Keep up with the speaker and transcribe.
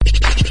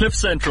Cliff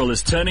Central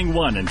is turning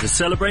 1, and to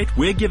celebrate,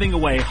 we're giving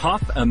away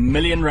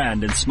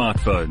R500,000 in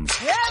smartphones.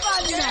 Say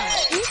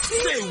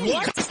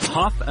what?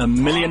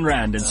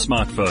 R500,000 in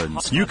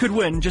smartphones. You could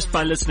win just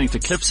by listening to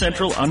Cliff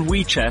Central on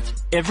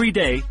WeChat every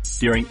day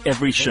during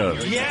every show.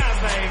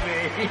 Yeah,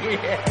 baby.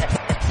 Yeah.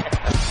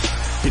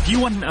 If you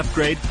want an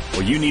upgrade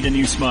or you need a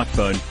new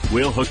smartphone,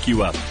 we'll hook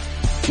you up.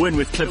 Win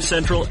with Cliff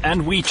Central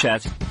and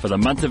WeChat for the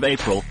month of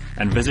April,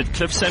 and visit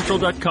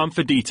cliffcentral.com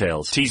for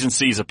details. T's and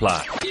C's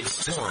apply.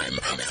 It's time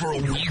for a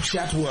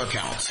WeChat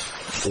workout.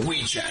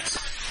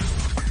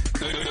 WeChat.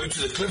 Go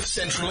to the Cliff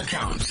Central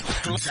account,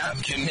 tap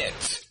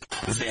connect,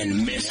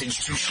 then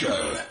message to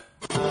show.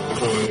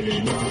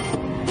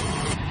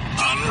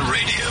 On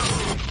radio.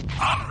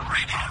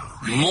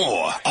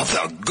 More of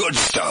the good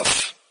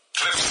stuff.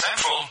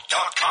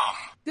 cliffcentral.com.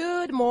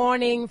 Good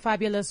morning,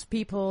 fabulous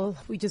people.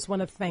 We just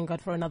want to thank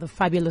God for another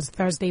fabulous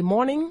Thursday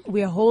morning.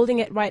 We are holding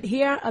it right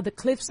here at the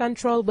Cliff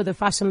Central with the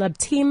Fashion Lab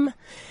team.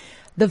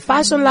 The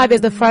Fashion Lab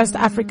is the first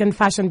African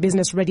fashion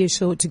business radio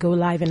show to go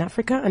live in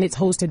Africa, and it's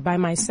hosted by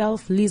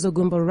myself, Liz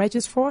Ogumbo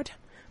Regisford,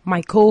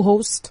 my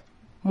co-host,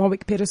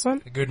 Morwick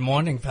Peterson. Good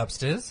morning,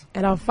 Fabsters.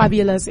 And our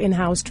fabulous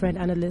in-house trend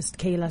analyst,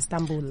 Kayla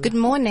Stambul. Good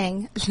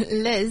morning.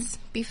 Liz,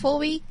 before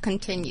we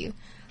continue,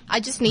 I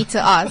just need to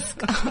ask,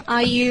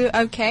 are you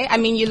okay? I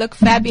mean, you look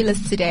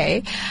fabulous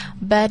today,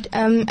 but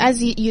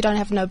as you don't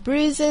have no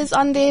bruises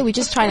on there, we're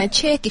just trying to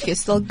check if you're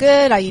still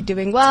good. Are you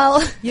doing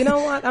well? You know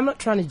what? I'm not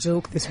trying to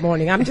joke this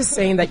morning. I'm just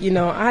saying that,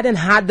 I hadn't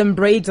had them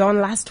braids on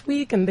last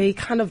week, and they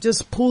kind of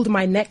just pulled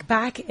my neck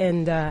back,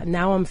 and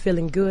now I'm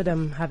feeling good.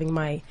 I'm having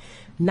my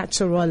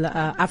natural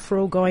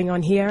afro going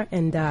on here,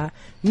 and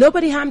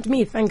nobody harmed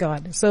me, thank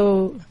God.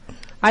 So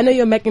I know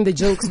you're making the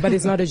jokes, but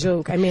it's not a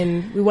joke. I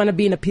mean, we want to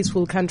be in a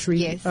peaceful country.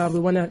 Yes.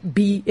 We want to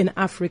be in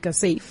Africa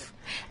safe.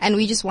 And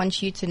we just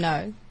want you to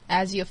know,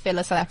 as your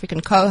fellow South African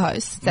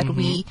co-hosts, that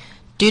we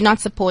do not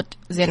support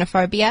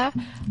xenophobia.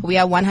 We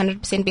are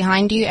 100%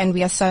 behind you, and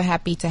we are so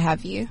happy to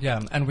have you.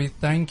 Yeah, and we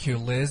thank you,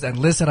 Liz. And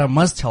Liz, I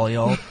must tell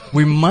y'all,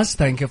 we must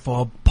thank you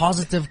for a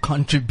positive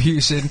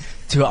contribution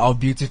to our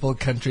beautiful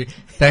country.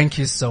 Thank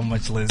you so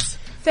much, Liz.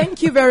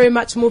 Thank you very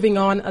much. Moving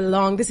on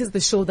along, this is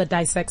the show that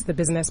dissects the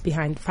business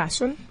behind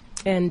fashion.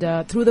 And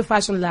through the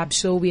Fashion Lab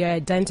show, we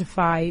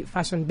identify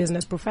fashion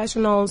business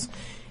professionals,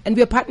 and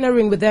we are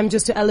partnering with them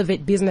just to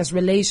elevate business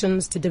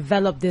relations, to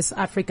develop this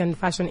African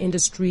fashion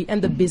industry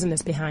and the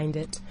business behind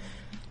it.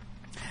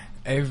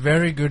 A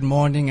very good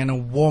morning and a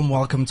warm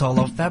welcome to all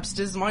of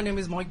Fabsters. My name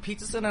is Mike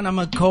Peterson, and I'm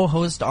a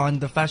co-host on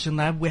the Fashion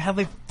Lab. We have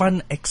a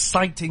fun,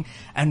 exciting,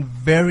 and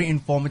very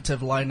informative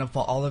lineup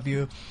for all of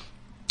you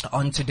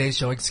on today's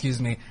show.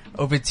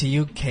 Over to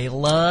you,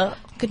 Kayla.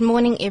 Good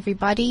morning,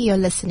 everybody. You're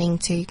listening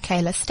to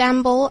Kayla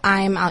Stambul.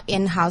 I'm our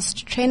in-house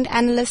trend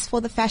analyst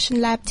for the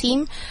Fashion Lab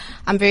team.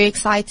 I'm very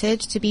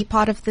excited to be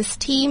part of this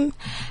team.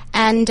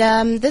 And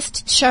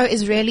this show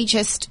is really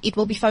it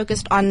will be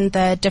focused on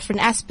the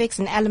different aspects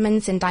and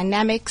elements and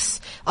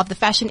dynamics of the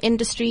fashion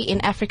industry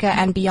in Africa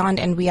and beyond.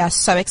 And we are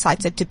so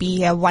excited to be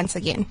here once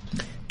again.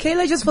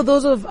 Kayla, just for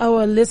those of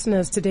our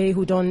listeners today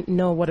who don't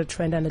know what a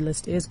trend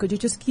analyst is, could you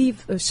just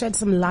shed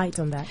some light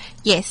on that?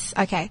 Yes,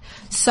 okay.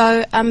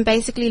 So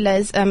basically,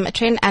 Liz, a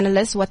trend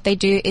analyst, what they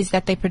do is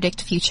that they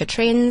predict future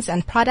trends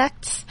and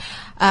products.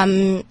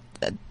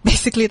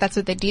 Basically, that's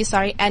what they do,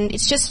 And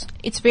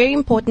it's very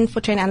important for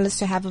trend analysts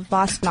to have a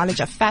vast knowledge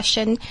of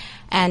fashion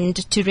and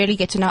to really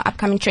get to know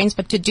upcoming trends.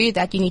 But to do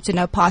that, you need to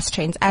know past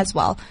trends as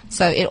well.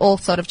 So it all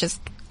sort of just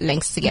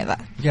links together.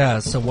 Yeah,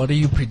 so what are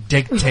you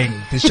predicting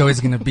the show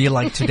is going to be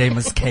like today,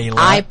 Miss Kayla?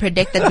 I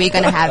predict that we're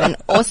going to have an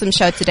awesome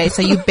show today,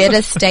 so you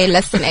better stay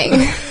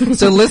listening.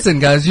 So listen,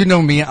 guys, you know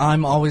me.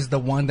 I'm always the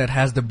one that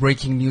has the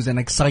breaking news and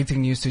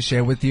exciting news to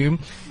share with you.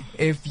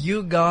 If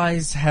you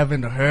guys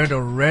haven't heard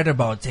or read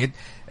about it,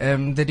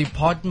 the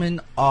Department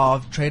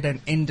of Trade and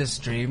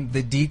Industry,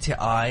 the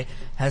DTI,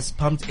 has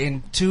pumped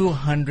in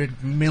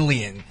 200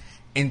 million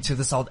into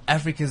the South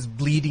Africa's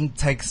bleeding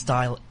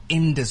textile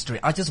industry.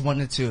 I just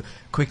wanted to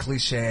quickly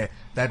share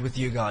that with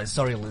you guys.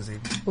 Sorry, Lizzie.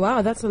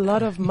 Wow, that's a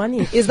lot of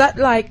money. Is that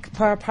like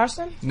per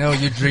person? No,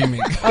 you're dreaming.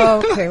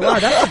 Oh, okay. Wow,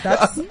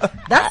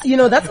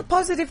 that's a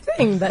positive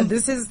thing. That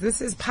this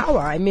is power.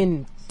 I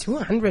mean,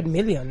 200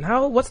 million.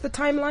 What's the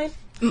timeline?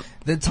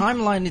 The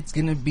timeline, it's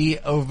going to be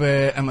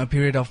over a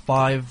period of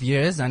 5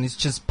 years, and it's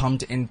just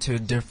pumped into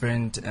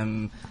different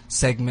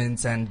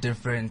segments and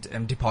different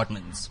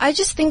departments. I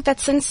just think that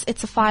since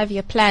it's a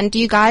 5-year plan, do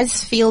you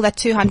guys feel that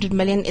 200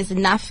 million is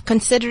enough,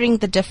 considering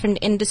the different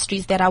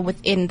industries that are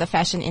within the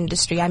fashion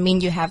industry? I mean,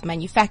 you have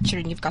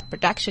manufacturing, you've got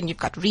production, you've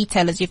got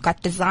retailers, you've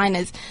got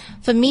designers.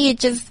 For me,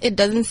 it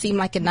doesn't seem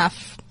like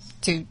enough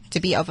to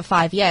be over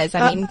 5 years.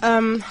 I mean,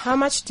 how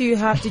much do you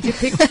have? Did you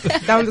pick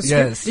down the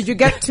script? Yes. Did you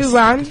get 2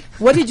 round?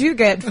 What did you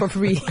get for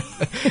free?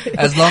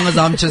 As long as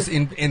I'm just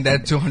in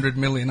that 200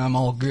 million, I'm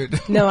all good.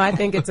 No, I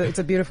think it's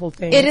a beautiful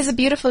thing. It is a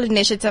beautiful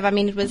initiative. I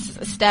mean, it was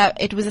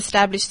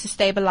established to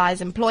stabilize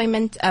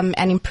employment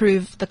and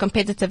improve the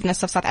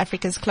competitiveness of South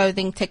Africa's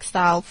clothing,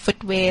 textile,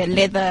 footwear,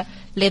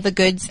 leather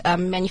goods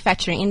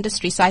manufacturing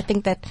industry. So I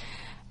think that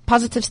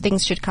positive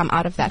things should come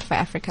out of that for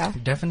Africa.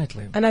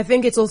 Definitely. And I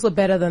think it's also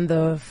better than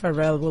the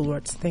Pharrell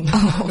Woolworths thing.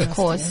 Of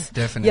course.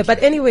 Definitely. Yeah,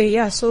 but anyway,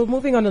 yeah, so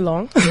moving on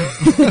along.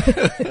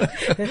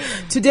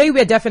 Today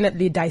we're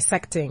definitely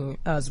dissecting,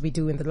 as we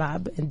do in the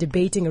lab, and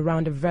debating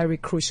around a very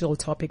crucial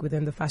topic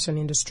within the fashion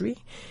industry.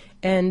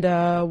 And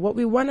what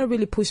we want to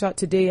really push out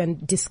today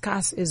and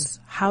discuss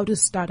is how to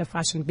start a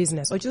fashion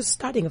business, or just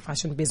starting a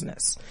fashion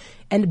business.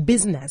 And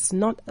business,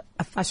 not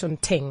a fashion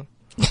thing.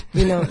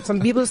 You know, some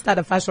people start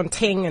a fashion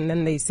thing and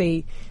then they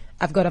say,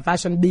 I've got a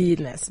fashion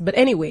business. But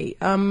anyway,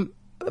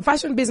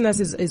 fashion business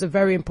is a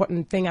very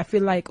important thing. I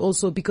feel like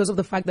also because of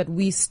the fact that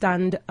we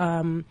stand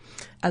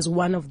as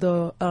one of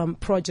the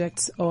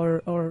projects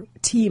or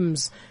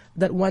teams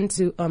that want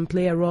to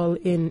play a role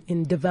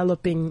in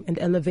developing and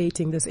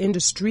elevating this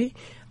industry.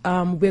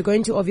 We're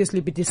going to obviously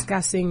be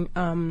discussing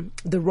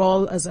the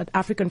role as an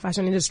African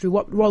fashion industry,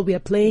 what role we are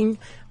playing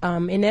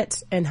in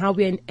it, and how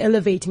we are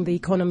elevating the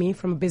economy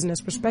from a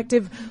business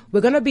perspective.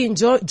 We're going to be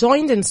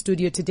joined in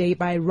studio today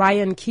by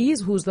Ryan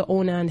Keys, who's the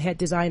owner and head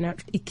designer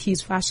at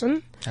Keys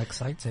Fashion.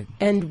 Exciting.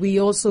 And we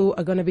also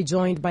are going to be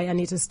joined by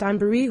Anita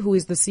Stanbury, who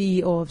is the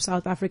CEO of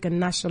South African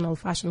National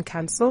Fashion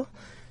Council.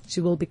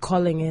 She will be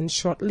calling in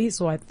shortly,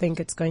 so I think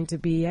it's going to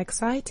be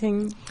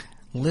exciting.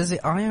 Lizzie,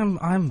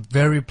 I'm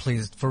very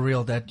pleased for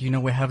real that,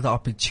 we have the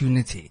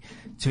opportunity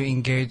to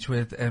engage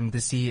with the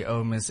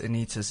CEO, Ms.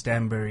 Anita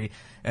Stanbury,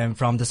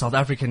 from the South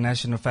African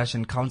National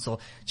Fashion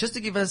Council, just to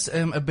give us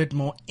a bit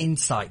more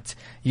insight,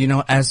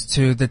 as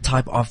to the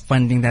type of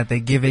funding that they're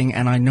giving.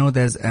 And I know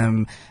there's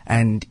an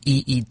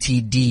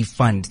EETD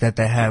fund that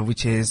they have,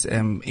 which is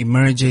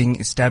Emerging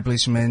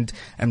Establishment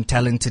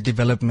Talent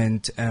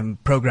Development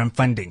Program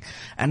funding.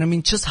 And I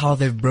mean, just how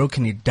they've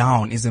broken it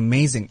down is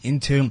amazing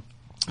into,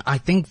 I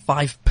think,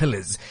 5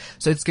 pillars.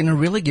 So it's going to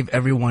really give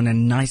everyone a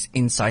nice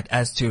insight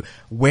as to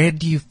where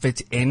do you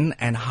fit in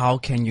and how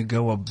can you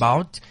go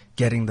about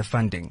getting the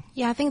funding.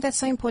 Yeah, I think that's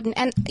so important.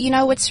 And,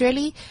 it's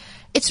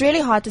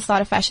really hard to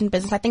start a fashion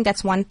business. I think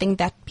that's one thing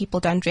that people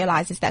don't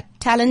realize is that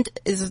talent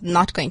is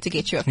not going to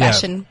get you a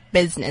fashion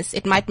business.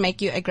 It might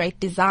make you a great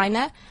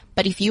designer,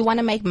 but if you want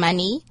to make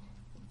money,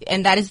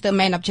 and that is the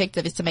main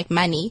objective, is to make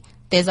money,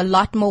 there's a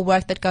lot more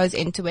work that goes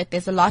into it.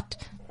 There's a lot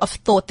of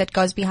thought that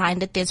goes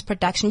behind it. There's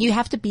production. You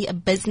have to be a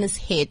business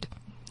head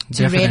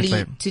to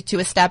really to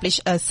establish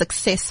a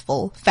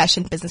successful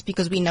fashion business,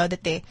 because we know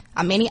that there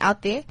are many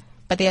out there,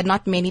 but there are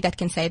not many that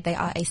can say they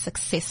are a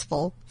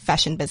successful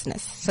fashion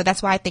business. So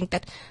that's why I think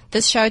that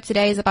this show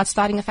today is about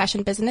starting a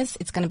fashion business.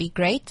 It's going to be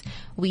great.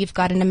 We've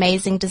got an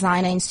amazing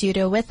designer in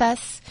studio with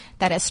us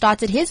that has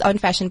started his own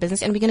fashion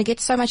business, and we're going to get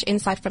so much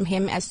insight from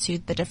him as to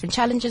the different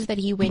challenges that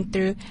he went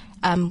through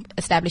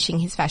establishing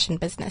his fashion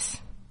business.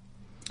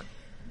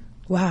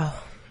 Wow.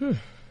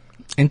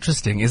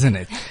 Interesting, isn't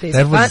it?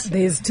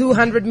 There's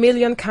 200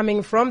 million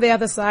coming from the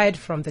other side,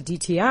 from the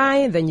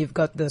DTI. Then you've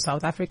got the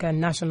South African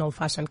National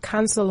Fashion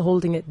Council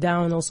holding it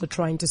down, also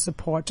trying to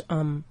support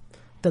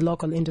the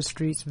local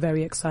industry. It's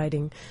very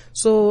exciting.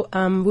 So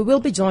we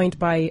will be joined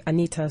by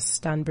Anita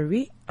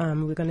Stanbury.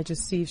 We're going to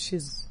just see if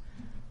she's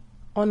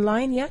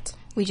online yet.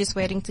 We're just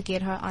waiting to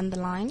get her on the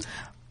line.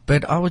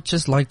 But I would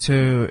just like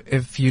to,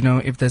 if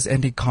there's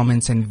any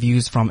comments and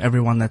views from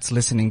everyone that's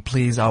listening,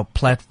 please, our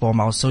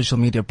social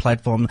media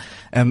platform,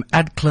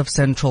 at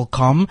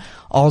cliffcentral.com.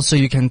 Also,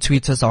 you can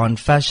tweet us on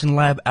Fashion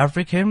Lab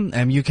Africa.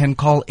 You can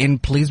call in,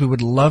 please. We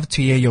would love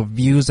to hear your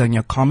views and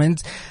your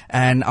comments.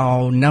 And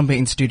our number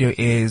in studio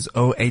is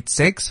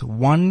 086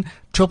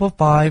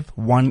 155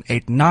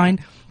 189.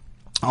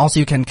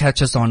 Also, you can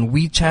catch us on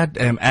WeChat,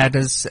 add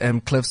us,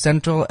 Cliff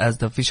Central as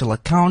the official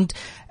account,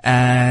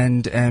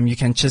 and you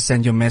can just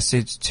send your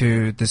message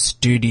to the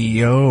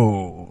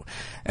studio.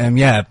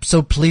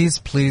 So please,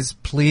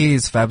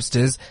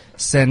 Fabsters,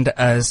 send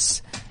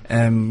us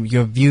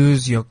your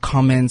views, your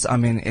comments. I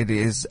mean, it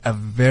is a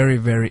very,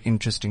 very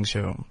interesting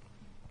show.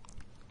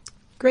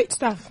 Great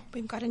stuff.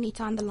 We've got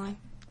Anita on the line.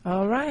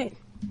 All right.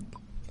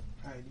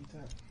 Hi,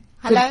 Anita.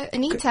 Hello,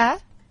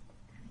 Anita.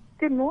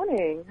 Good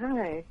morning.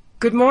 Hi.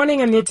 Good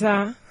morning,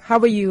 Anita. How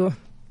are you?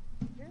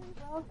 Very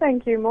well,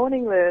 thank you.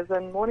 Morning, Liz,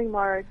 and morning,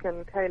 Mark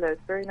and Kayla.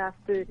 It's very nice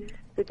to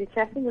be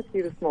chatting with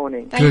you this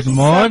morning. Good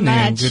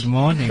morning. Good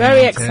morning.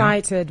 Very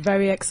excited.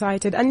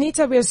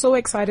 Anita, we are so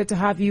excited to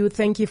have you.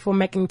 Thank you for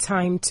making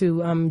time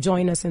to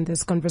join us in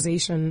this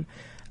conversation.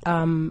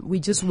 We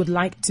just would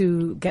like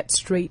to get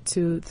straight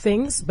to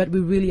things, but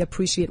we really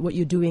appreciate what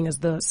you're doing as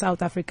the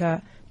South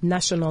Africa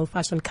National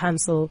Fashion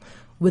Council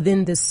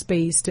within this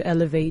space to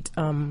elevate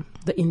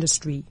the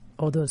industry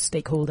or the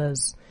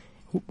stakeholders.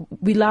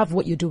 We love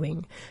what you're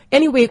doing.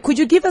 Anyway, could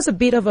you give us a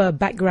bit of a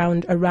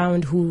background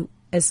around who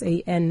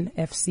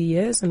SANFC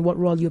is and what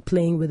role you're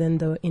playing within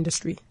the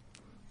industry?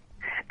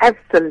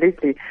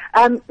 Absolutely.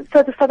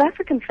 So the South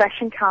African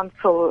Fashion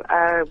Council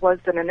was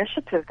an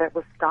initiative that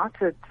was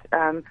started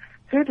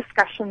through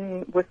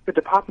discussion with the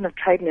Department of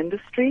Trade and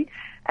Industry,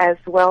 as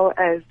well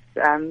as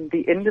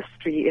the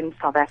industry in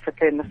South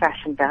Africa in the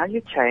fashion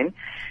value chain.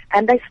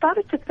 And they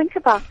started to think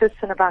about this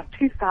in about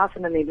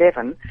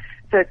 2011.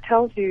 So it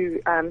tells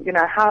you,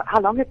 how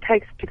long it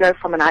takes to go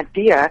from an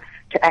idea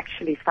to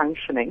actually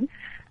functioning.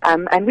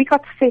 And we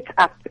got set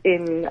up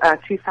in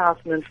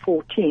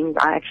 2014.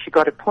 I actually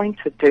got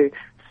appointed to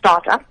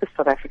start up the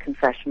South African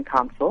Fashion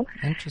Council.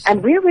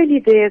 And we're really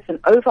there as an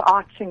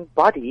overarching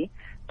body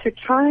to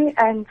try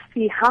and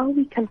see how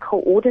we can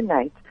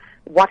coordinate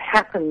what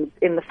happens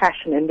in the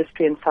fashion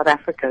industry in South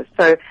Africa.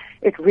 So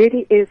it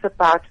really is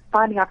about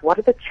finding out what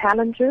are the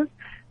challenges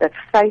that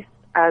face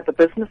the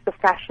business of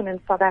fashion in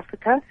South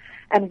Africa,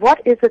 and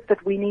what is it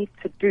that we need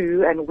to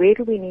do, and where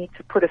do we need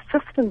to put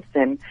assistance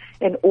in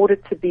order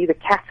to be the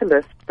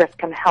catalyst that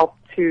can help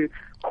to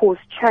cause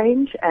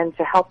change and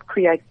to help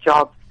create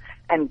jobs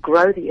and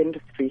grow the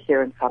industry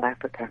here in South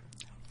Africa.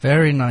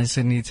 Very nice,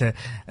 Anita.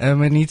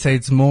 Anita,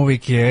 it's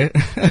Morwick here.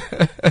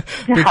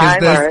 Because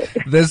Hi,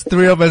 there's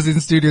three of us in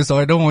studio, so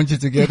I don't want you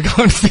to get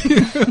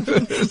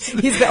confused.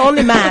 He's the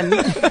only man.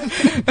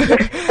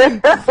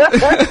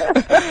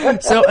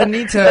 So,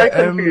 Anita,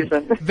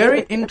 No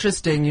very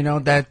interesting,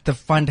 that the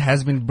fund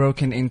has been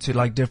broken into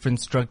like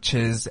different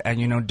structures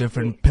and,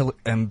 different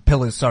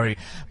pillars, sorry.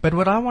 But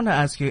what I want to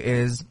ask you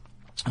is,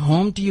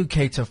 whom do you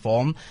cater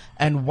for,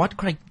 and what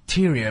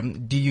criteria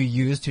do you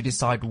use to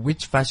decide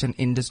which fashion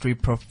industry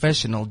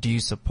professional do you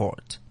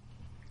support?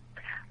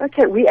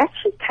 Okay, we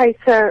actually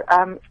cater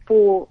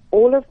for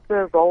all of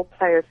the role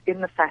players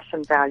in the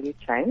fashion value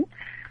chain.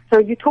 So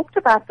you talked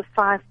about the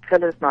 5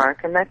 pillars,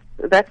 Mark, and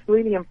that's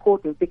really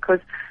important because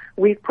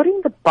we're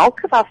putting the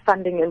bulk of our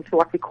funding into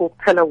what we call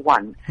Pillar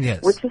 1,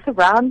 yes, which is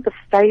around the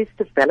phased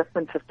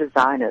development of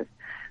designers.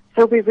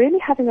 So we're really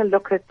having a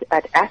look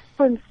at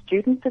aspirant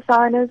student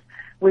designers.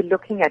 We're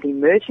looking at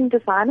emerging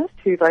designers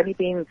who've only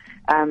been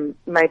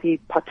maybe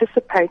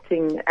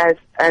participating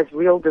as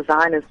real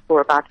designers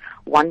for about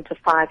 1 to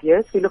 5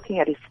 years. We're looking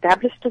at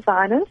established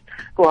designers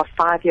who are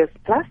 5 years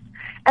plus.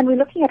 And we're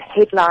looking at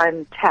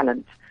headline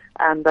talent,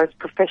 those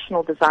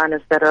professional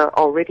designers that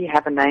already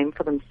have a name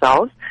for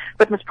themselves,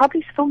 but must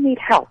probably still need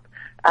help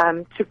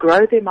to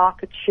grow their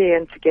market share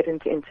and to get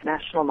into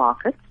international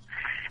markets.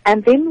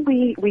 And then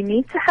we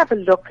need to have a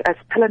look as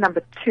pillar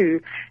number 2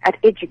 at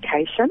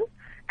education,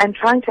 and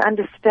trying to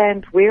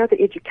understand where are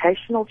the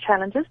educational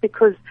challenges,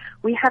 because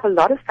we have a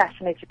lot of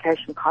fashion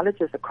education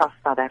colleges across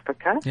South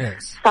Africa.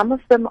 Yes. Some of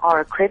them are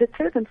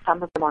accredited and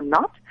some of them are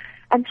not.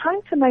 And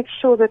trying to make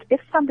sure that if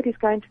somebody's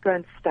going to go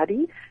and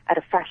study at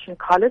a fashion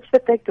college,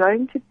 that they're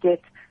going to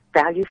get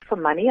value for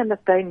money, and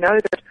that they know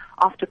that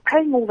after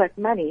paying all that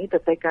money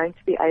that they're going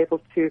to be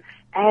able to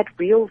add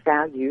real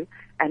value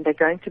and they're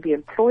going to be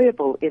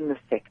employable in the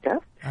sector.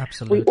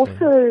 Absolutely. We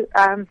also,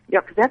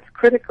 because that's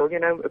critical,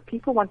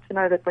 people want to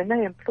know that when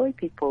they employ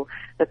people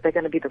that they're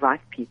going to be the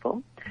right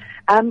people.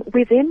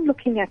 We're then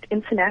looking at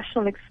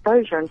international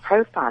exposure and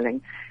profiling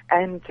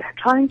and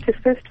trying to,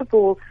 first of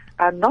all,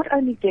 not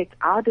only get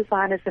our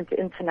designers into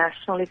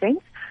international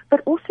events, but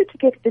also to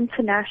get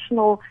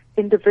international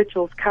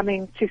individuals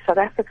coming to South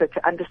Africa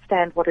to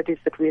understand what it is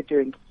that we're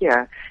doing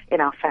here in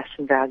our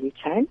fashion value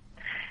chain.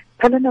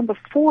 Pillar number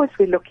 4 is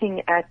we're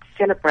looking at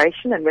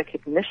celebration and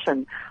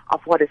recognition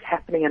of what is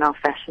happening in our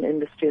fashion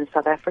industry in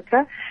South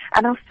Africa.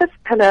 And our 5th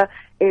pillar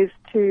is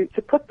to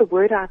put the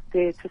word out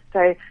there to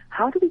say,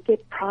 how do we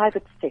get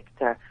private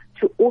sector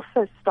to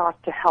also start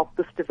to help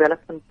this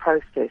development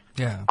process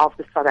of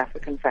the South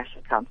African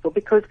Fashion Council?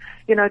 Because,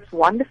 it's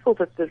wonderful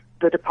that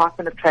the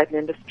Department of Trade and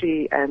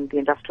Industry and the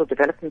Industrial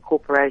Development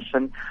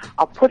Corporation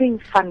are putting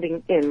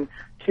funding in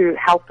to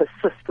help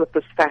assist with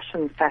this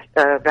fashion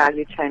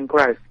value chain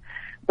growth.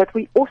 But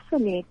we also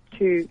need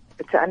to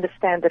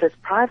understand that as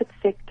private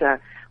sector,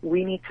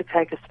 we need to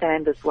take a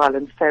stand as well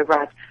and say,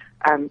 right,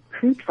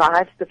 who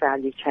drives the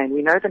value chain?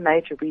 We know the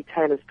major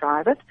retailers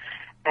drive it.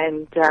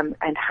 And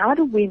how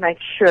do we make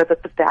sure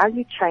that the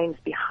value chains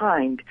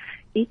behind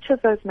each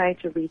of those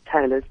major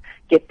retailers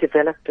get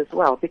developed as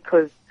well?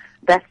 Because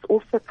that's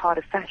also part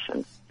of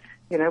fashion.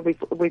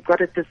 We've got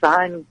to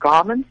design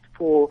garments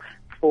for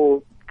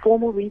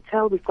formal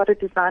retail. We've got to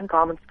design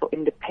garments for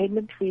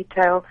independent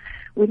retail.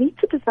 We need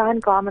to design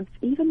garments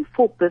even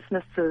for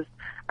businesses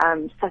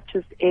such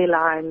as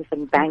airlines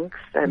and banks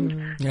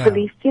and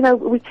police.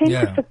 We tend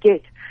to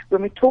forget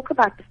when we talk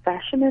about the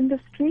fashion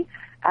industry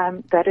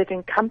that it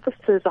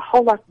encompasses a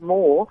whole lot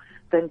more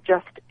than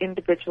just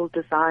individual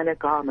designer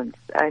garments.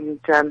 And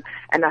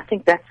I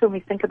think that's when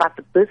we think about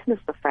the business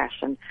of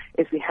fashion,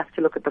 is we have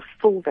to look at the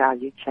full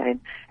value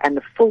chain and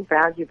the full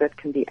value that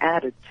can be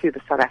added to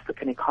the South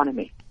African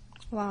economy.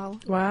 Wow.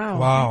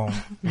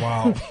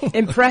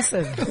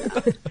 Impressive.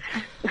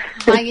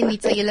 Hi,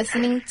 Anita. You're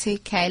listening to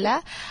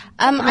Kayla.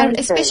 I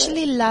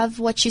especially love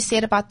what you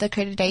said about the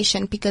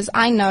accreditation, because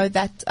I know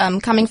that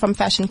coming from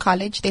Fashion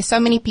College, there's so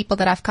many people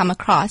that I've come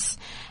across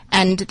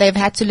and they've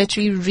had to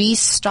literally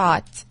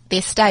restart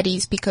their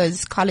studies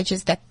because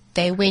colleges that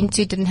they went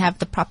to didn't have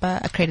the proper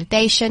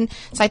accreditation.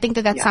 So I think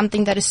that that's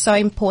something that is so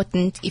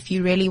important if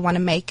you really want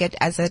to make it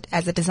as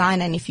a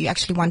designer and if you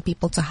actually want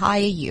people to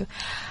hire you.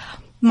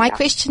 My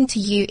question to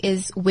you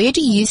is, where do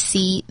you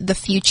see the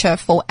future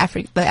for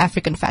the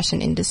African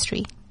fashion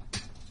industry?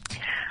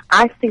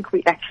 I think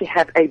we actually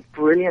have a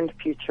brilliant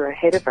future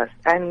ahead of us.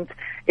 And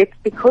it's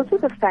because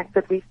of the fact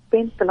that we've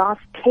spent the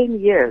last 10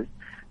 years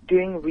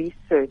doing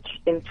research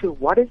into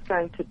what is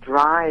going to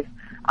drive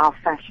our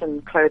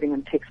fashion, clothing,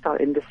 and textile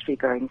industry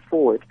going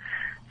forward.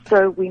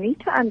 So we need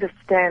to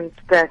understand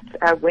that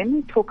when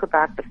we talk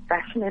about the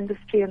fashion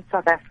industry in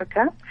South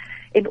Africa,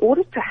 in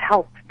order to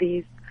help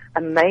these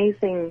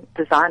amazing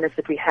designers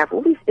that we have,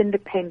 all these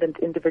independent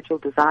individual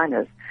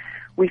designers,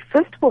 we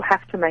first of all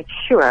have to make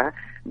sure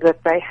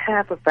that they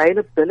have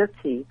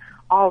availability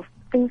of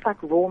things like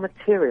raw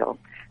material,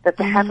 that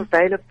they have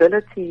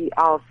availability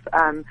of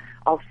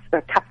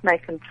cut,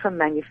 make, and trim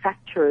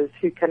manufacturers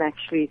who can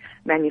actually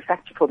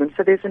manufacture for them.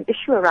 So there's an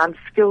issue around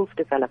skills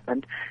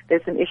development.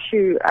 There's an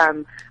issue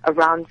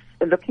around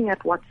looking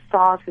at what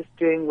SARS is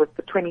doing with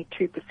the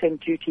 22%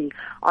 duty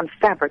on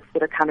fabrics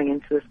that are coming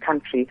into this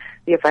country,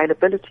 the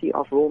availability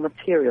of raw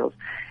materials.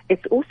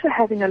 It's also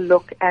having a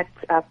look at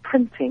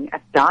printing,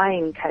 at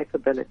dyeing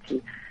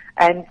capability,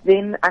 and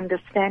then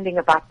understanding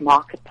about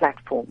market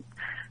platforms.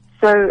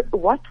 So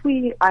what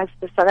we, as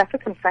the South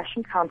African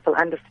Fashion Council,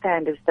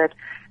 understand is that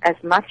as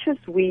much as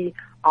we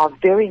are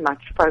very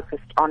much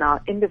focused on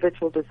our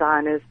individual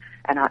designers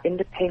and our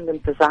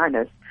independent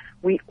designers,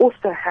 we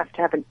also have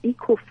to have an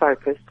equal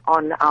focus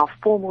on our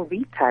formal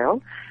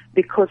retail,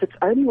 because it's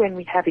only when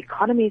we have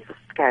economies of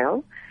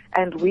scale,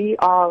 and we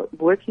are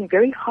working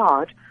very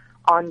hard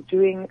on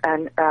doing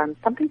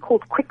something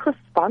called quick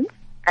response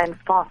and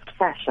fast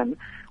fashion,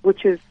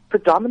 which is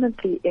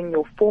predominantly in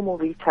your formal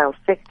retail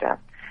sector.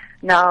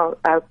 Now,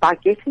 by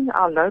getting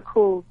our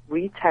local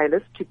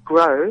retailers to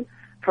grow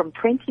from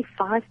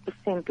 25%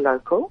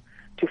 local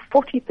to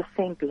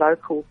 40%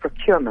 local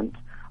procurement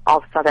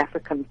of South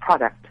African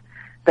product,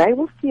 they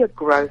will see a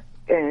growth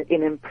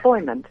in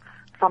employment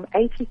from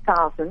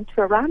 80,000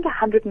 to around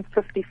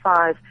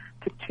 155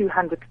 to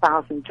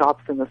 200,000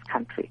 jobs in this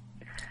country.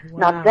 Wow.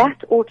 Now,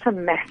 that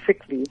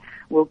automatically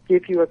will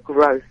give you a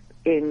growth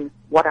in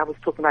what I was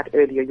talking about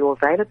earlier, your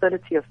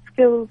availability of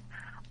skills,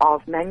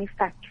 of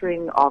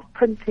manufacturing, of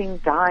printing,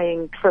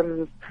 dyeing,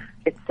 trims,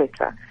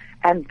 etc.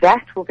 And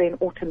that will then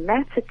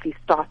automatically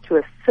start to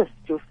assist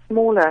your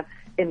smaller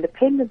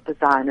independent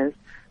designers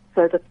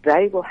so that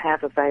they will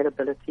have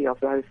availability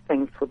of those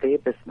things for their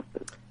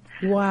businesses.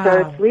 Wow.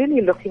 So it's really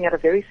looking at a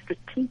very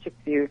strategic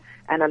view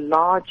and a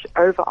large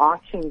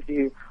overarching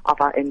view of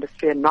our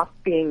industry, and not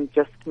being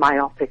just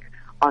myopic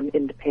on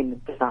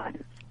independent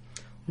designers.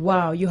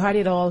 Wow, you had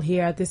it all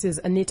here. This is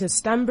Anita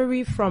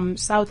Stanbury from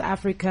South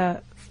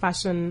Africa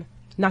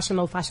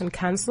National Fashion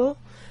Council,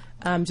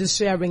 just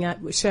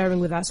sharing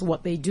with us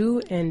what they do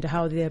and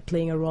how they're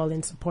playing a role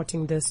in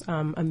supporting this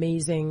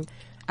amazing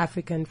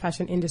African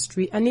fashion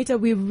industry. Anita,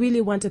 we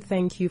really want to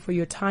thank you for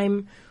your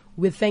time.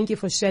 We thank you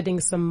for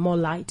shedding some more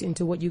light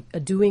into what you are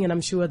doing, and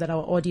I'm sure that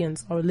our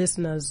audience, our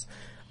listeners,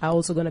 are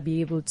also going to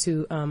be able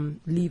to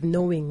leave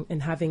knowing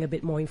and having a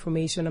bit more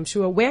information. I'm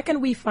sure. Where can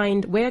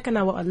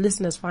our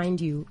listeners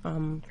find you?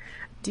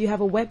 Do you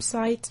have a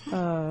website?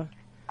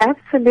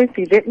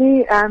 Absolutely. Let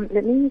me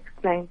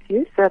explain to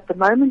you. So at the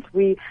moment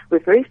we're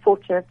very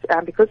fortunate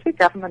because we're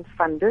government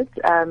funded.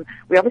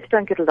 We obviously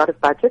don't get a lot of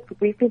budget,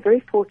 but we've been very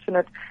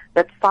fortunate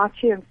that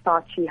Saatchi and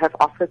Saatchi have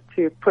offered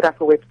to put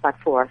up a website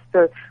for us.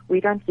 So we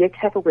don't yet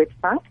have a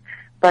website,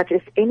 but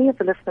if any of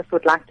the listeners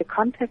would like to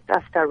contact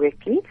us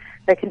directly,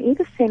 they can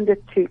either send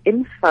it to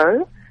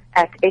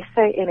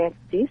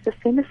info@SANFC, so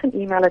send us an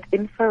email at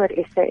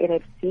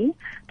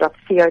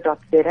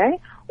info@sanfc.co.za,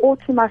 or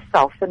to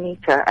myself,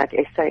 Anita, at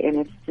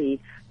sanfc.co.za,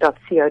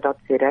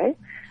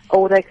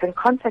 or they can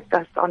contact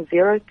us on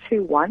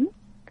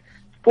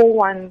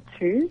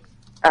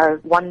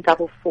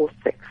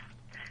 021-412-1446.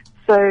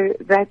 So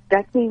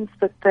that means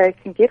that they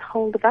can get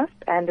hold of us,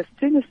 and as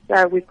soon as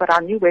we've got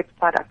our new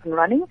website up and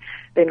running,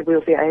 then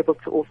we'll be able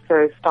to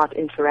also start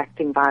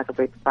interacting via the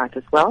website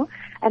as well.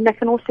 And they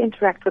can also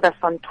interact with us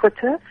on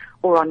Twitter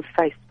or on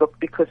Facebook,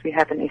 because we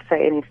have an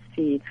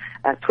SANFC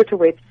Twitter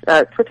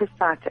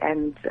site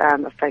and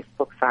a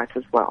Facebook site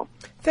as well.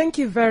 Thank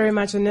you very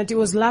much, Annette. It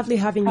was lovely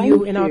having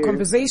you in our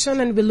conversation,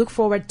 and we look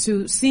forward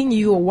to seeing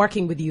you or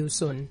working with you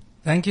soon.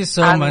 Thank you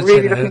so I'm much.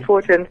 really looking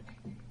forward to it.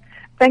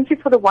 Thank you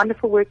for the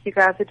wonderful work you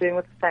guys are doing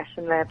with the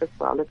Fashion Lab as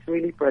well. It's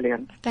really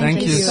brilliant.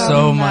 Thank you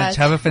so much.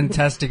 Have a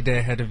fantastic day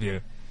ahead of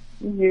you.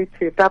 You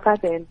too. Bye-bye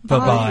then.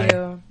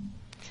 Bye-bye.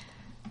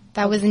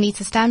 That was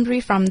Anita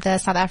Stanbury from the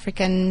South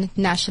African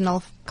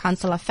National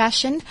Council of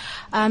Fashion.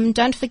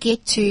 Don't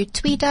forget to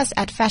tweet us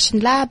at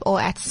Fashion Lab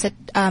or at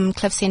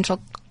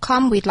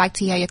cliffcentral.com. We'd like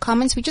to hear your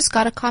comments. We just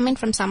got a comment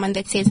from someone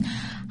that says,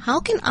 how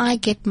can I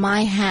get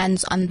my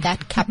hands on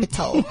that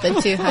capital, the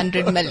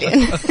 200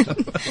 million?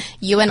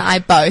 You and I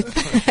both.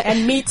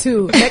 And me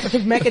too.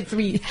 Make it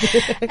 3.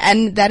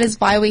 And that is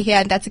why we're here.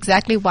 And that's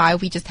exactly why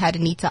we just had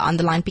Anita on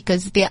the line,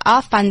 because there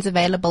are funds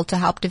available to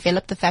help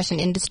develop the fashion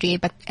industry,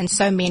 and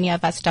so many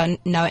of us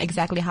don't know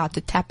exactly how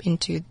to tap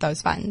into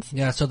those funds.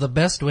 Yeah, so the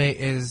best way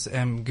is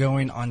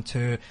going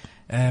onto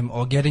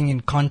or getting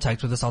in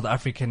contact with the South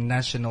African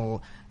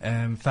National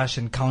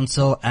Fashion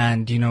Council,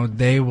 and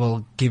they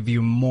will give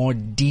you more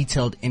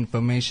detailed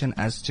information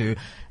as to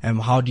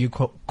how do you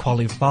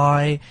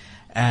qualify,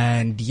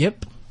 and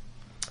yep.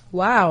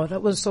 Wow,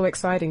 that was so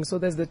exciting. So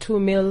there's the 2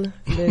 mil,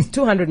 there's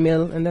 200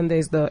 mil, and then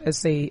there's the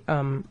SA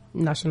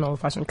National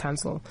Fashion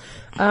Council.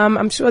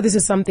 I'm sure this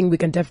is something we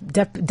can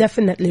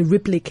definitely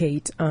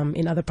replicate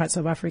in other parts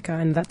of Africa,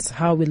 and that's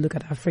how we look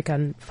at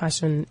African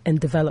fashion and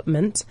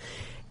development.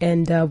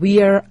 And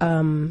we are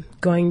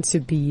going to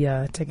be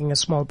taking a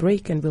small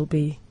break, and we'll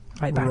be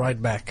right back.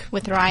 Right back.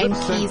 With Ryan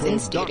Keys in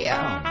studio.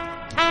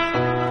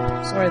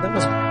 Sorry, that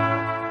was...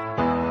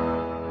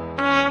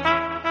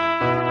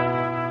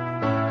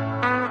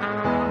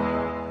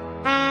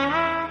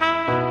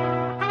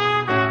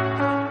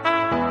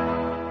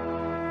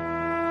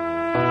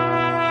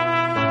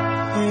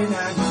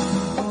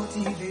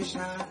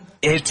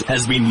 It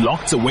has been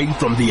locked away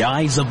from the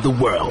eyes of the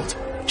world,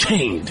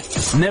 chained,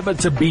 never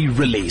to be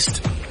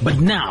released. But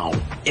now,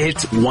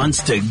 it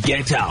wants to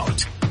get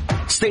out.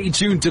 Stay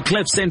tuned to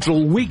Cliff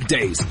Central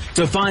weekdays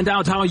to find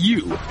out how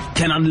you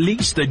can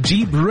unleash the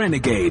Jeep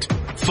Renegade.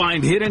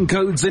 Find hidden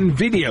codes and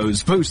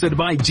videos posted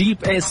by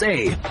Jeep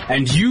SA,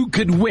 and you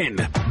could win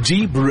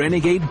Jeep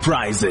Renegade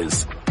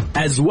prizes,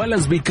 as well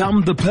as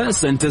become the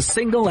person to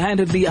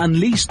single-handedly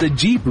unleash the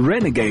Jeep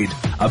Renegade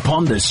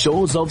upon the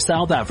shores of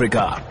South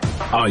Africa.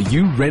 Are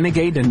you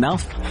renegade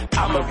enough?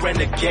 I'm a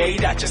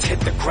renegade, I just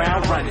hit the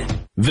ground running.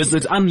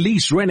 Visit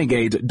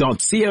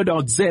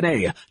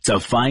unleashrenegade.co.za to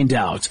find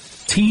out.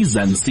 T's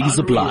and C's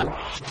apply.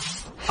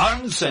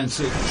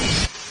 Uncensored,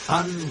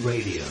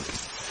 unradio.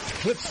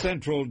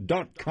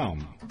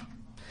 CliffCentral.com.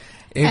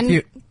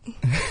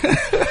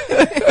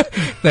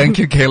 Thank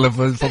you, Caleb,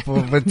 for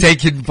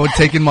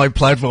taking my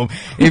platform.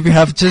 If you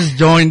have just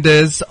joined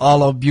us,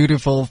 all our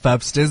beautiful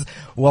Fabsters,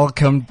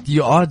 welcome.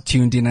 You are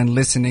tuned in and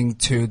listening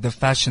to the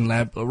Fashion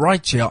Lab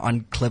right here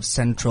on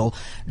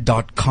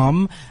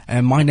CliffCentral.com.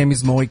 And my name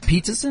is Moik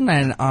Peterson,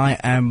 and I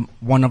am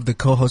one of the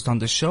co-hosts on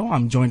the show.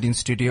 I'm joined in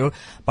studio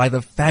by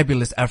the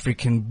fabulous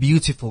African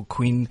beautiful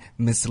queen,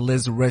 Miss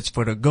Liz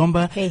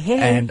Rich-Fodogomba,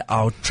 and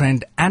our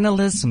trend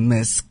analyst,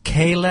 Miss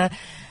Kayla.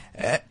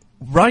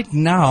 Right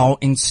now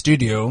in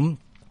studio,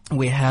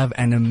 we have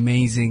an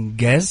amazing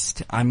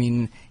guest. I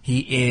mean,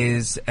 he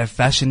is a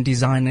fashion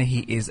designer.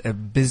 He is a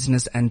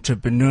business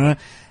entrepreneur.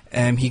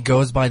 He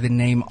goes by the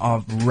name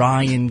of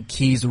Ryan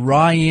Keys.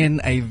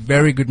 Ryan, a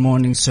very good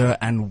morning, sir,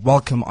 and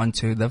welcome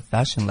onto the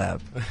Fashion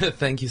Lab.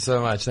 Thank you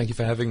so much. Thank you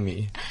for having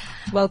me.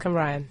 Welcome,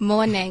 Ryan.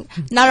 Morning.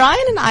 Now,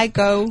 Ryan and I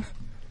go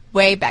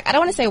way back. I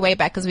don't want to say way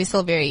back because we're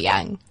still very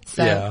young.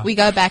 So we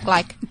go back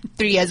like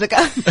 3 years ago.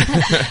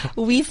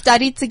 We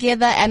studied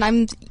together,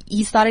 and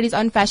he started his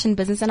own fashion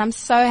business, and I'm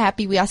so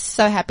happy. We are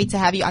so happy to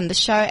have you on the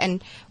show,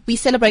 and we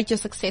celebrate your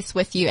success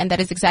with you, and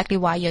that is exactly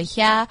why you're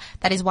here.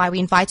 That is why we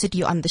invited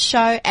you on the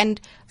show. And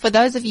for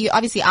those of you,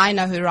 obviously I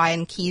know who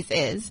Ryan Keys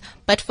is,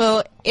 but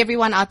for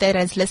everyone out there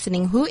that is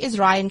listening, who is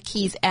Ryan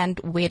Keys and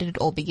where did it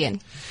all begin?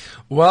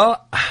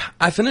 Well,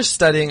 I finished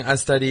studying. I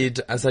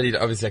studied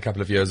obviously a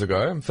couple of years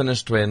ago.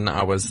 Finished when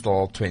I was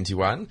still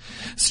 21.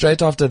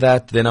 Straight after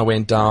that, then I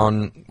went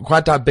down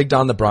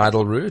the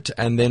bridal route,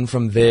 and then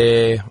from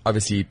there,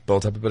 obviously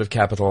built up a bit of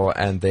capital,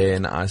 and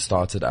then I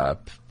started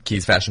up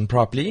Keys Fashion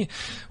properly.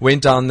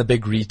 Went down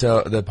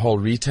the whole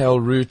retail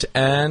route,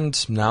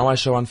 and now I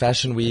show on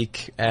Fashion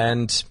Week,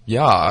 and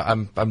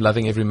I'm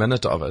loving every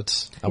minute of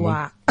it.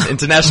 Wow.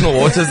 International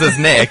Waters is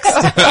next.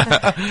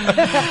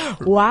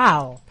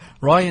 Wow.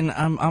 Ryan,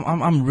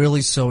 I'm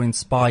really so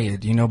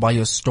inspired, by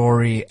your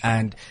story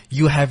and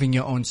you having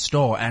your own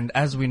store. And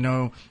as we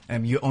know,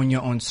 you own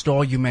your own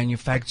store. You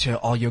manufacture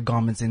all your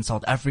garments in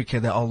South Africa.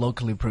 They're all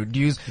locally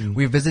produced.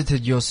 We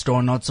visited your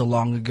store not so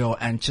long ago,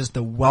 and just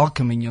the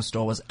welcome in your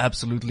store was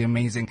absolutely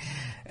amazing.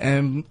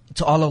 To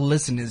all our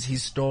listeners,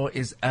 his store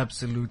is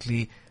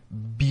absolutely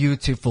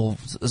beautiful.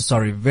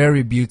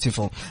 Very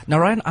beautiful. Now,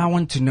 Ryan, I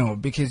want to know,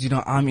 because,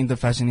 I'm in the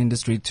fashion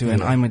industry too,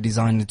 and I'm a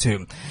designer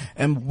too.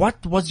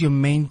 What was your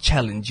main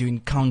challenge you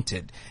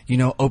encountered,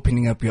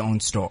 opening up your own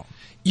store?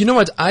 You know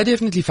what? I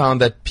definitely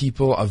found that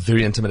people are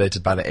very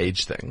intimidated by the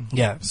age thing.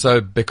 Yeah.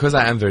 So because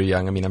I am very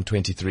young, I'm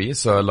 23,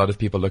 so a lot of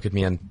people look at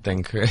me and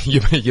think,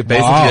 you're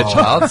basically a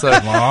child. So,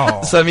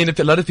 so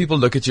a lot of people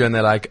look at you and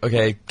they're like,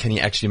 okay, can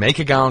he actually make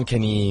a gown?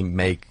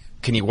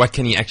 What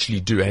can he actually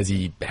do? Has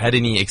he had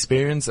any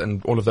experience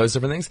and all of those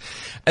different things?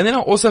 And then I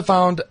also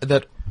found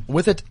that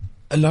with it,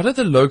 a lot of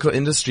the local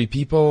industry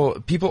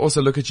people also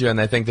look at you and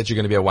they think that you're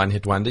going to be a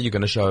one-hit wonder. You're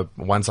going to show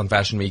once on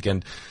Fashion Week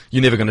and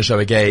you're never going to show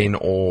again,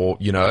 or,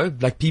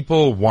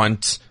 people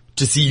want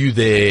to see you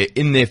there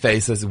in their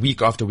faces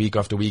week after week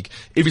after week,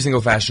 every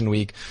single Fashion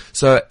Week.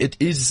 So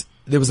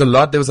there was a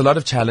lot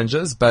of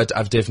challenges, but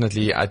I've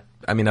definitely, I've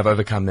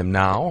overcome them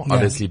now,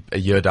 obviously a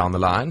year down the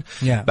line.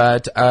 Yeah.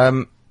 But,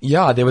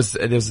 there's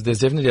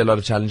definitely a lot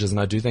of challenges, and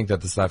I do think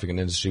that the South African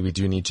industry, we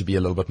do need to be a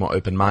little bit more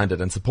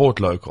open-minded and support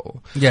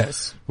local.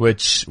 Yes.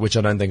 Which I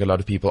don't think a lot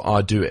of people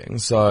are doing.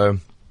 So,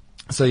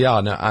 So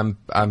yeah, no, I'm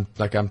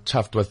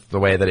chuffed with the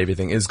way that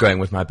everything is going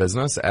with my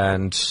business,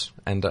 and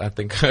I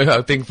think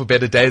for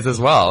better days as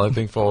well. I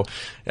think for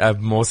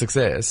more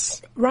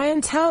success.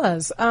 Ryan, tell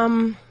us.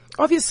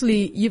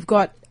 Obviously, you've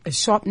got a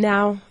shop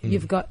now.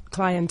 You've got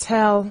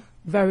clientele,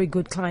 very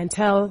good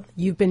clientele.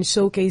 You've been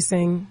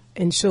showcasing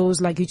in shows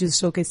like you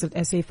just showcased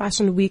at SA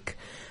Fashion Week.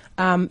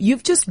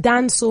 You've just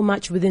done so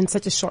much within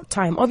such a short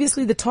time.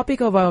 Obviously, the topic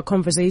of our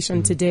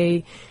conversation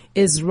today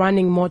is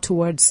running more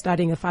towards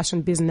starting a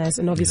fashion business,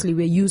 and obviously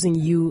we're using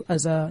you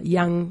as a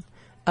young,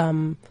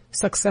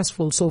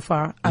 successful so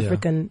far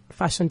African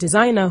fashion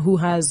designer who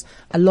has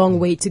a long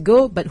way to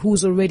go, but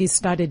who's already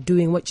started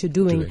doing what you're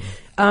doing.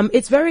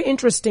 It's very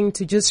interesting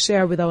to just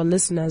share with our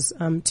listeners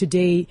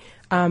today,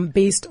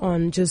 based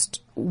on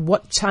just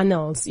what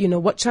channels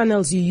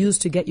you use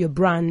to get your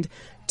brand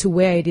to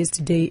where it is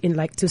today in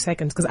like 2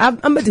 seconds. Because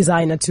I'm a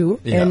designer too,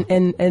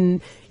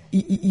 and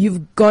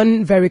you've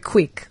gone very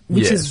quick,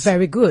 which is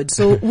very good.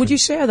 So would you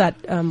share that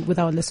with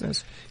our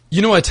listeners?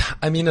 You know what?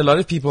 I mean, a lot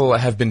of people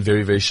have been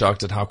very, very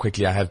shocked at how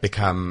quickly I have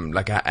become,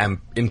 like I am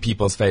in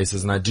people's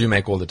faces, and I do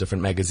make all the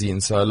different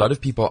magazines. So a lot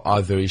of people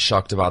are very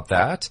shocked about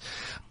that.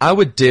 I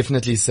would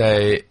definitely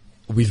say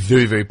we're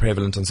very, very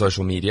prevalent on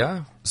social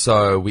media.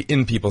 So we're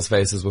in people's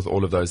faces with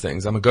all of those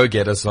things. I'm a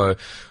go-getter, so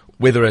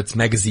whether it's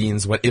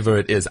magazines, whatever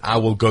it is, I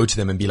will go to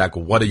them and be like,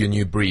 what are your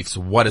new briefs?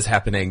 What is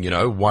happening? You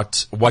know,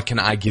 what can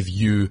I give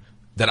you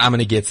that I'm going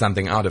to get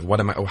something out of?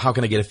 How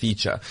can I get a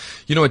feature?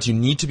 You know what? You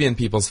need to be in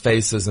people's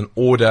faces in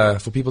order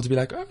for people to be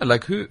like, oh,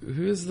 like who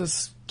is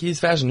this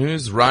Keys Fashion?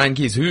 Who's Ryan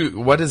Keys?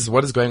 What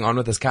is going on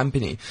with this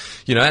company?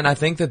 You know, and I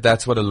think that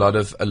that's what a lot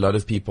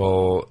of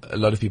people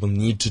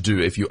need to do.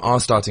 If you are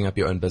starting up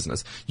your own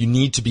business, you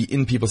need to be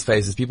in people's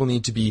faces. People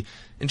need to be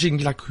intrigued and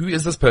be like, who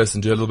is this person?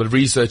 Do a little bit of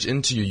research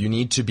into you. You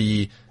need to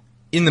be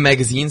in the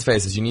magazine's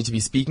faces. You need to be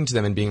speaking to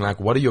them and being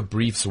like, what are your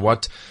briefs?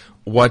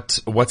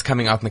 What's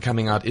coming out in the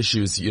coming out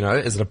issues? You know,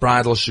 is it a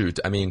bridal shoot?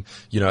 I mean,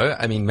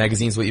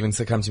 magazines will even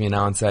come to me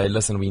now and say,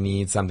 listen, we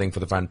need something for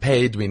the front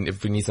page.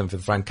 If we need something for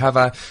the front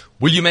cover,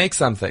 will you make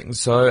something?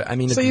 So, I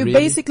mean, so you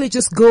basically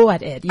just go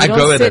at it. You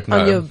don't sit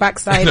on your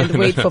backside and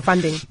wait for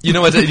funding. You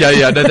know what?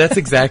 Yeah, no, that's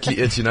exactly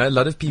it. You know, a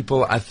lot of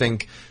people, I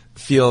think,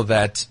 feel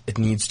that it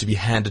needs to be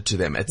handed to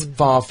them. It's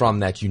far from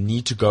that. You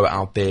need to go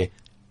out there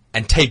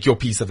and take your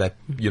piece of that,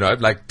 you know,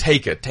 like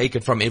take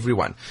it from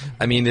everyone.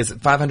 I mean, there's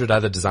 500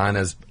 other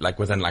designers like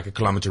within like a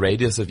kilometer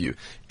radius of you.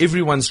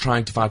 Everyone's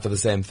trying to fight for the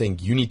same thing.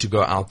 You need to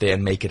go out there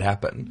and make it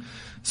happen.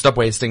 Stop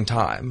wasting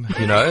time,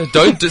 you know.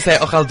 Don't just say,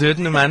 oh, I'll do it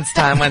in a month's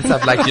time once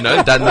I've like, you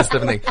know, done this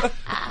different thing.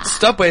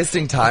 Stop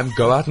wasting time.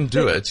 Go out and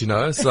do it, you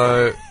know.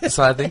 So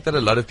I think that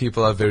a lot of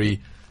people are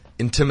very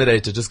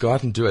intimidated. Just go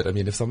out and do it. I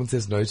mean, if someone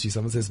says no to you,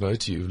 someone says no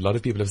to you. A lot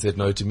of people have said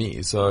no to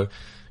me. So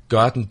go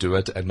out and do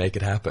it and make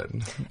it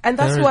happen. And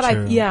that's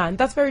and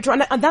that's very true.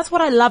 And that's what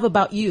I love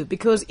about you,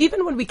 because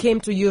even when we came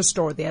to your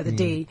store the other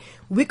day,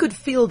 we could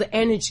feel the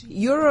energy.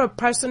 You're a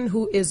person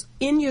who is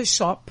in your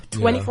shop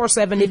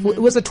 24/7. If it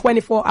was a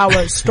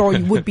 24-hour store,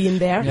 you would be in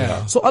there.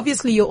 Yeah. So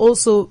obviously you're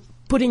also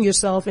putting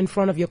yourself in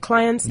front of your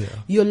clients.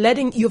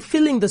 You're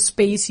filling the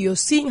space. You're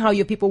seeing how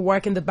your people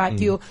work in the back.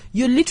 You're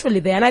literally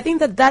there. And I think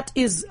that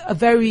is a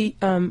very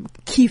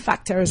key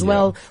factor as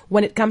well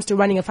when it comes to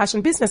running a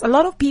fashion business. A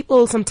lot of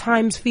people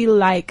sometimes feel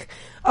like,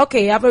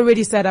 okay, I've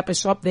already set up a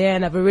shop there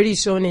and I've already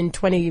shown in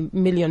 20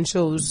 million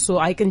shows, so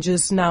I can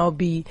just now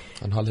be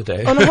on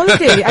holiday.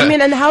 I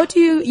mean, and how do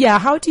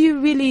you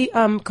really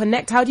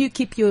connect? How do you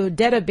keep your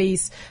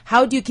database?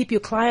 How do you keep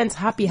your clients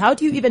happy? How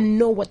do you even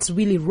know what's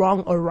really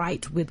wrong or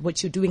right with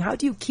what you're doing? How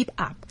do you keep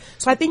up?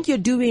 So I think you're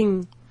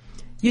doing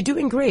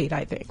great,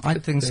 I think. I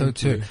think so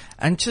too.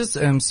 And just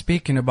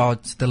speaking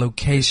about the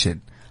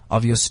location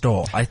of your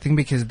store, I think,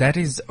 because that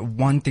is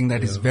one thing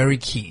that is very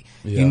key.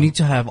 You need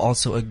to have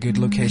also a good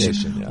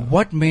location.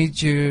 What made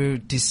you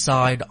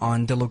decide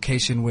on the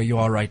location where you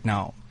are right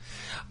now?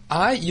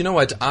 You know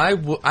what? I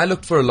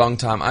looked for a long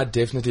time. I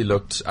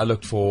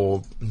looked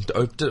for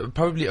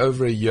probably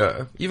over a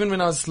year. Even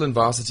when I was still in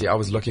varsity, I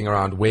was looking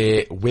around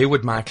where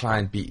would my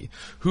client be?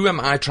 Who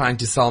am I trying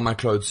to sell my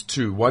clothes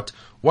to?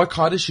 What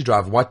car does she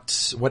drive?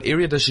 What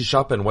area does she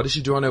shop in? What does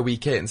she do on her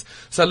weekends?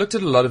 So I looked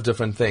at a lot of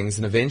different things,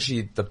 and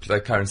eventually the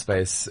current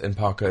space in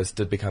Parkhurst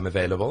did become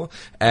available.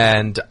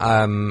 And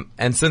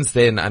since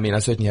then, I mean, I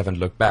certainly haven't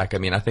looked back. I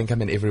mean, I think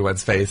I'm in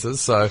everyone's faces,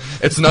 so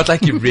it's not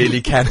like you really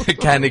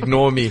can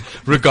ignore me,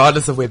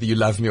 regardless of whether you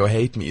love me or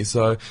hate me.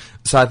 So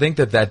I think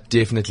that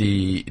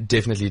definitely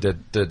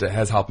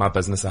has helped my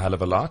business a hell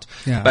of a lot.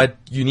 Yeah. But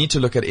you need to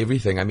look at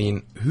everything. I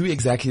mean, who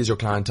exactly is your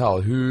clientele?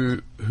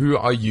 Who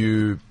are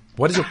you?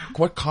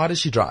 What car does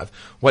she drive?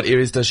 What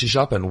areas does she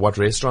shop in? What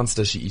restaurants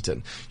does she eat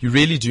in? You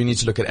really do need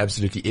to look at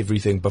absolutely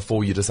everything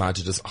before you decide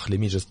to just, let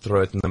me just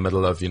throw it in the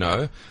middle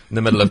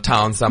of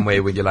town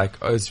somewhere where you're like,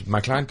 oh, is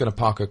my client going to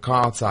park a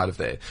car outside of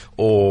there?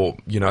 Or,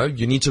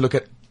 you need to look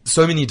at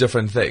so many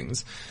different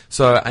things.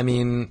 So, I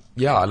mean,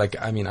 yeah, like,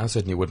 I mean, I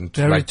certainly wouldn't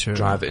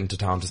drive into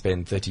town to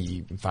spend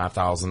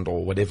 35,000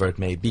 or whatever it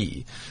may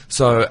be.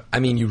 So, I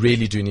mean, you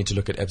really do need to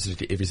look at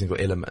absolutely every single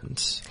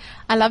element.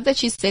 I love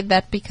that you said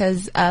that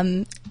because,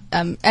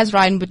 as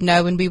Ryan would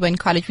know, when we were in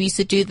college, we used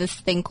to do this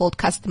thing called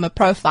customer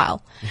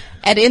profile.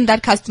 And in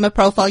that customer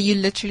profile, you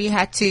literally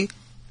had to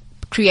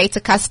create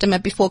a customer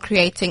before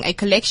creating a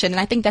collection.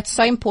 And I think that's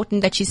so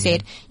important that you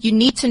said you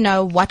need to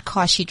know what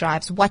car she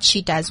drives, what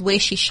she does, where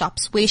she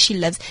shops, where she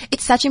lives.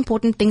 It's such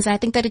important things. And I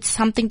think that it's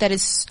something that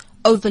is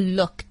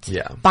overlooked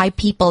by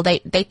people. They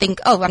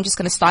think, oh, I'm just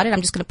going to start it.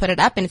 I'm just going to put it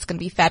up and it's going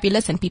to be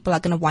fabulous and people are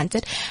going to want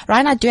it.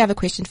 Ryan, I do have a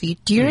question for you.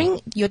 During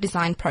your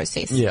design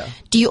process,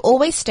 do you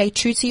always stay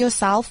true to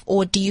yourself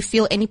or do you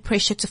feel any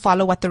pressure to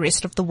follow what the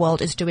rest of the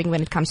world is doing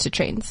when it comes to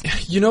trends?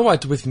 You know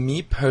what? With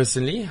me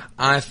personally,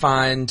 I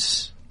find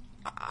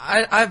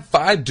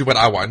I do what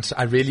I want.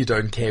 I really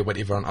don't care what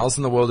everyone else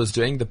in the world is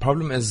doing. The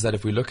problem is that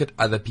if we look at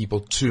other people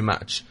too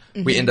much,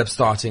 we end up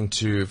starting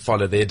to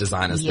follow their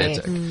design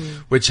aesthetic,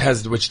 which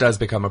does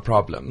become a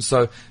problem.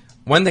 So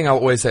one thing I'll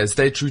always say is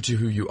stay true to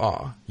who you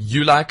are.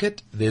 You like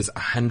it. There's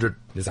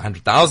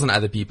 100,000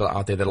 other people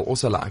out there that'll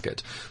also like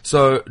it.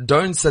 So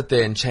don't sit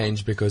there and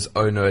change because,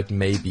 oh no, it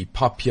may be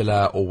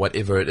popular or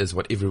whatever it is,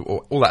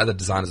 or all the other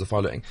designers are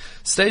following.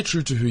 Stay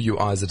true to who you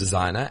are as a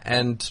designer,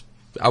 and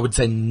I would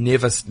say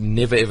never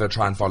ever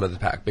try and follow the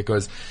pack,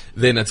 because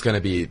then it's going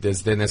to be,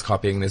 there's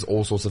copying, there's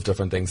all sorts of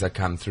different things that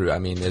come through. I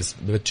mean, there's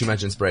too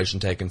much inspiration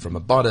taken from a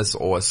bodice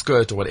or a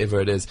skirt or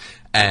whatever it is.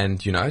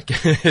 And, you know,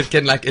 it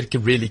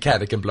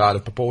can blow out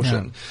of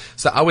proportion. Yeah.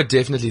 So I would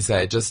definitely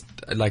say just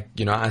like,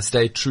 you know, I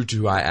stay true to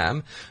who I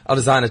am. I'll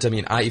design it. I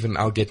mean,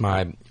 I'll get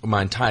my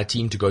entire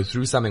team to go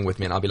through something with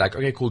me and I'll be like,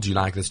 okay, cool. Do you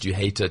like this? Do you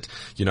hate it?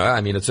 You know, I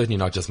mean, it's certainly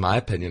not just my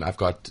opinion.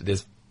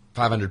 There's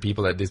 500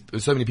 people there's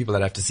so many people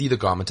that have to see the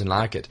garment and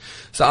like it.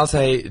 So I'll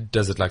say,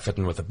 does it like fit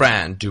in with the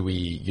brand? Do we,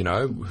 you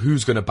know,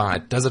 who's going to buy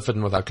it? Does it fit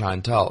in with our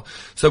clientele?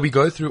 So we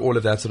go through all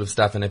of that sort of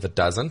stuff, and if it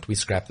doesn't, we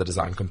scrap the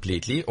design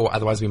completely, or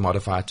otherwise we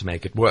modify it to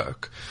make it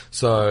work.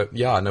 So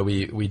yeah, no,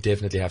 we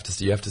definitely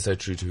you have to stay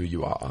true to who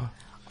you are.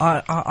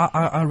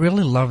 I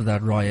really love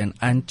that, Ryan.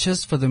 And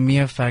just for the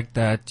mere fact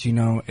that, you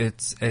know,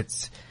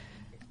 it's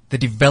the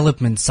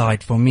development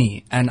side for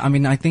me. And I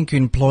mean, I think you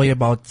employ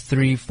about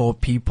 3-4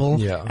 people.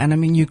 Yeah. And I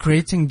mean, you're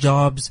creating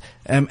jobs.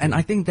 And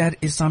I think that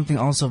is something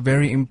also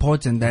very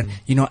important that,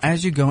 you know,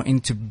 as you go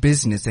into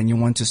business and you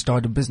want to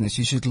start a business,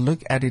 you should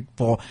look at it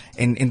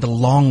in the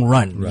long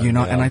run, you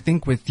know, and I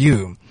think with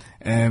you,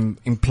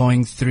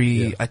 employing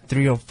 3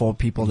 or 4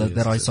 people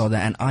that I saw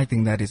there, and I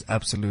think that is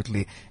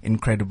absolutely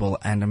incredible,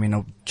 and I mean,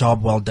 a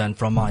job well done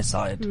from my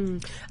side.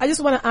 I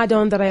just want to add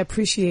on that I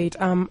appreciate,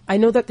 I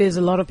know that there's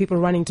a lot of people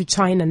running to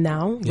China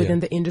now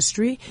within the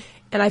industry,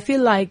 and I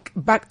feel like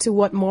back to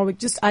what Morwick,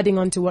 just adding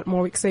on to what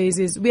Morwick says,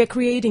 is we are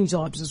creating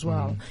jobs as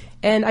well.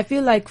 And I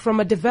feel like from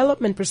a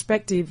development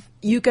perspective,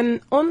 you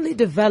can only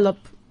develop,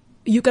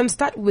 you can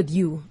start with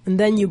you and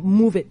then you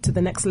move it to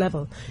the next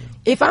level.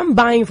 If I'm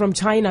buying from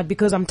China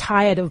because I'm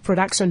tired of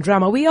production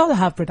drama, we all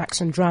have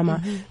production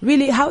drama.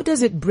 Really, how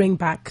does it bring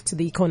back to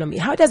the economy?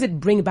 How does it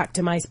bring back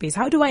to my space?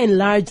 How do I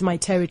enlarge my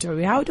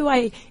territory? How do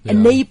I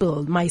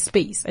enable my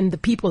space and the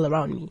people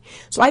around me?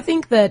 So I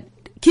think that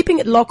keeping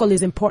it local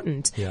is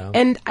important.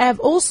 And I have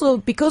also,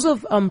 because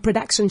of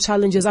production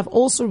challenges, I've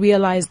also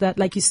realized that,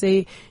 like you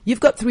say, you've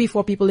got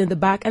 3-4 people in the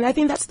back, and I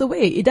think that's the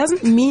way. It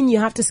doesn't mean you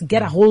have to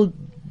get a whole,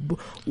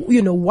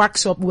 you know,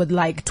 workshop with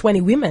like 20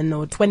 women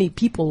or 20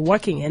 people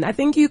working in. I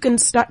think you can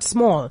start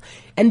small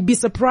and be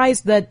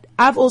surprised that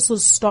I've also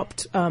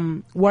stopped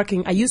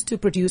working. I used to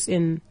produce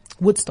in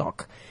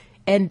Woodstock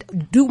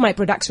and do my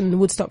production in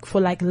Woodstock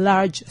for like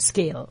large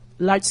scale.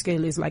 Large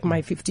scale is like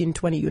my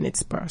 15-20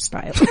 units per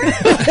style.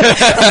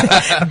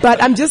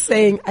 But I'm just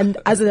saying, and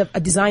as a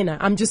designer,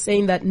 I'm just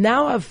saying that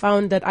now I've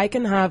found that I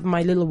can have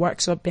my little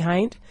workshop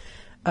behind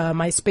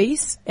my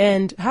space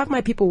and have my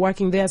people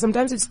working there.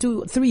 Sometimes it's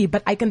 2-3,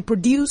 but I can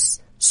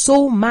produce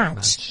so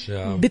much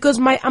because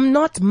I'm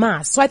not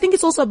mass. So I think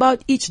it's also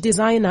about each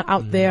designer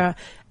out there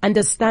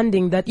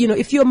understanding that, you know,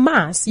 if you're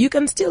mass, you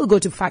can still go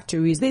to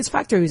factories. There's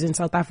factories in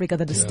South Africa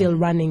that are still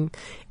running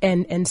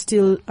and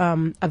still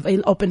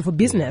open for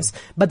business.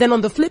 But then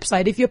on the flip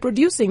side, if you're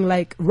producing,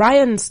 like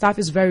Ryan's stuff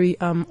is very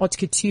haute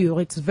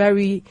couture. It's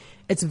very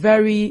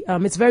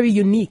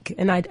unique,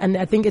 and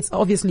I think it's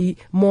obviously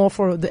more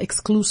for the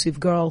exclusive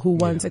girl who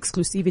wants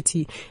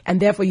exclusivity, and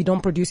therefore you don't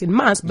produce in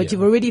mass, but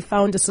you've already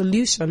found a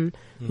solution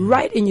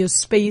right in your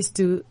space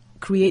to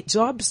create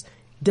jobs,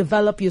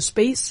 develop your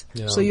space.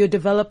 So you're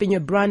developing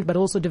your brand, but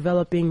also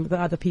developing the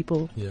other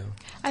people.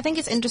 I think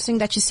it's interesting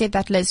that you said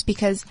that, Liz,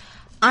 because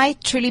I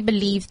truly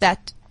believe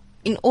that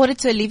in order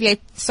to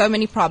alleviate so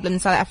many problems in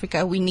South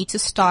Africa, we need to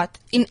start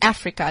in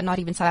Africa, not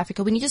even South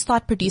Africa. We need to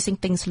start producing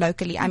things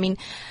locally. I mean,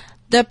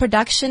 the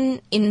production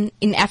in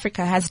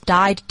Africa has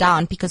died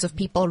down because of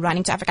people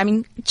running to Africa. I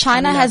mean,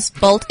 China has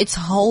built its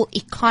whole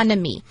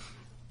economy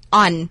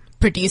on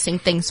producing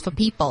things for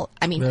people.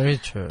 I mean, very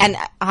true. And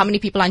how many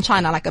people are in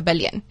China? Like 1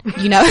 billion,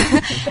 you know?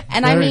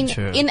 And very I mean,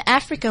 true. in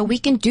Africa, we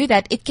can do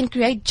that. It can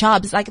create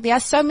jobs. Like there are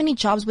so many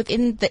jobs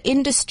within the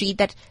industry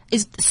that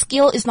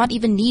skill is not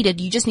even needed.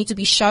 You just need to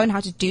be shown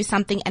how to do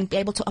something and be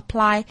able to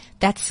apply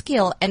that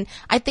skill. And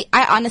I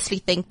honestly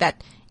think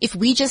that if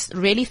we just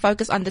really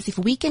focus on this, if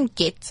we can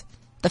get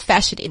the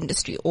fashion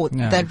industry or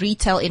the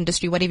retail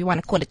industry, whatever you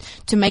want to call it,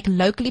 to make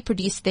locally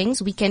produced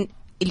things, we can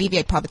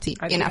alleviate poverty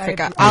in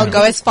Africa. I'll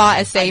go as far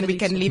as saying we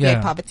can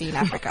alleviate poverty in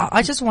Africa.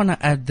 I just want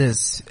to add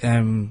this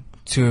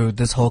to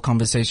this whole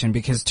conversation,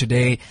 because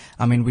today,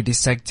 I mean, we're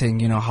dissecting,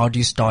 you know, how do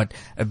you start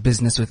a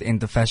business within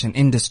the fashion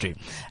industry?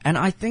 And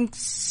I think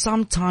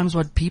sometimes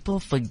what people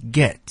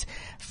forget,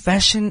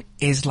 fashion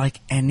is like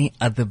any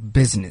other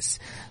business.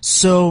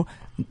 So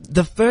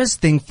the first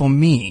thing for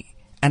me,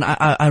 and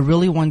I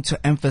really want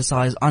to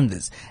emphasize on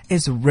this,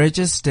 is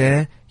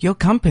register your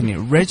company,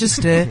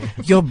 register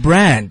your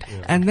brand.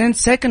 And then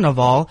second of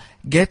all,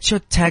 get your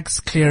tax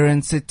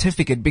clearance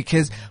certificate,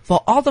 because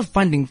for all the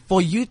funding,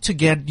 for you to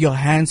get your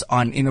hands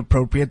on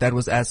Inappropriate that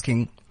was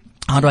asking,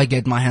 how do I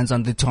get my hands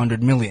on the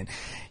 200 million?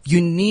 You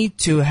need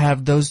to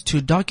have those two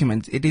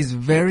documents. It is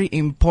very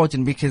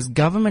important, because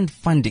government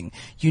funding,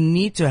 you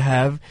need to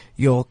have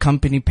your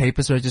company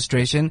papers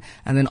registration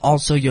and then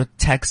also your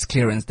tax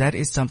clearance. That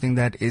is something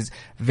that is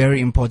very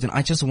important.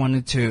 I just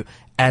wanted to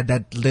add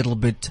that little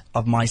bit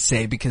of my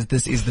say, because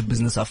this is the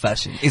business of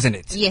fashion, isn't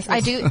it? Yes,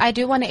 I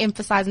do want to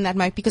emphasize on that,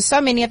 Mike, because so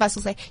many of us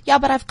will say, yeah,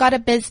 but I've got a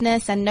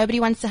business and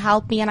nobody wants to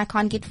help me and I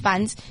can't get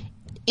funds.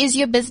 Is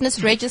your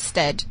business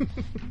registered?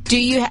 Do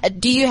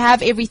you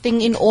have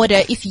everything in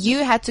order? If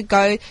you had to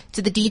go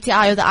to the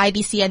DTI or the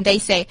IDC and they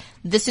say,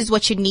 this is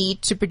what you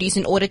need to produce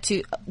in order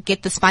to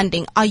get this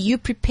funding, are you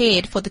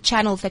prepared for the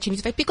channels that you need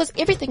to face? Because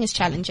everything is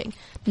challenging.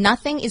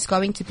 Nothing is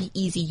going to be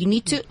easy. You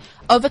need to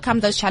overcome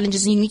those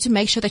challenges, and you need to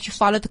make sure that you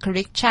follow the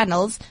correct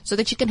channels so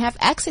that you can have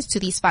access to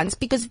these funds,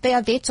 because they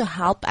are there to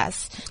help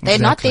us. They're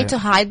not there to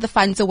hide the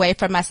funds away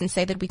from us and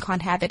say that we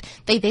can't have it.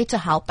 They're there to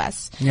help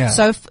us. Yeah.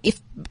 So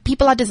if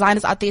people are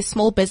designers out there,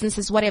 small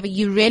businesses, whatever,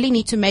 you really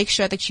need to make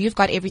sure that you've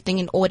got everything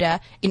in order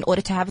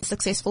to have a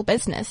successful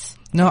business.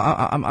 No,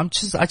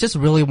 I just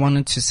really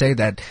wanted to say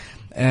that,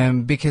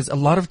 because a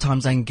lot of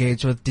times I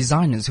engage with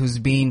designers who's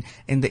been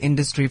in the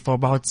industry for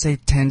about, say,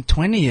 10,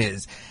 20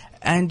 years.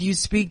 And you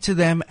speak to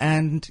them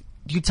and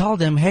you tell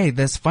them, hey,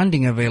 there's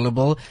funding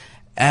available.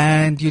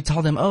 And you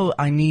tell them, oh,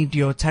 I need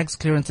your tax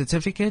clearance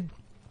certificate.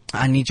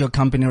 I need your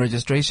company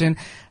registration.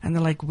 And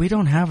they're like, we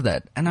don't have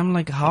that. And I'm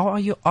like, how are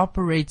you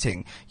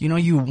operating? You know,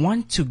 you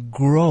want to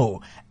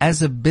grow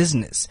as a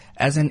business,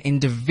 as an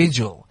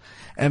individual.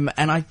 And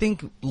I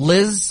think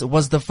Liz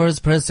was the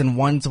first person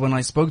once when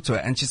I spoke to her,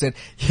 and she said,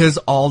 here's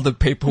all the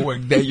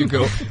paperwork. There you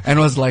go. And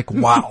I was like,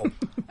 wow.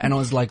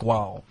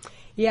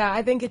 Yeah,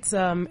 I think it's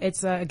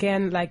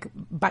again, like,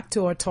 back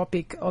to our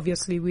topic.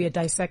 Obviously, we are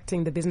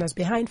dissecting the business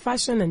behind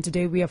fashion, and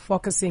today we are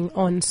focusing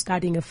on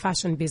starting a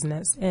fashion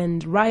business.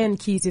 And Ryan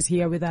Keys is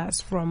here with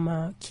us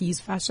from Keys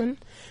Fashion,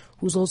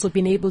 who's also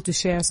been able to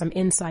share some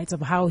insights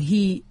of how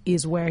he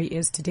is where he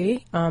is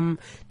today.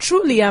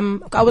 Truly,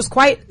 I was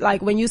quite,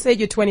 like, when you said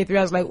you're 23,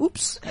 I was like,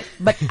 oops.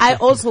 But I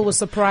also was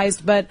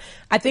surprised. But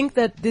I think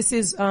that this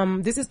is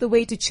the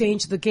way to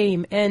change the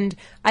game. And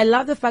I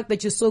love the fact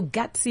that you're so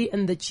gutsy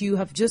and that you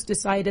have just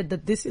decided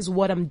that this is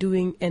what I'm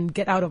doing and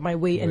get out of my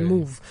way and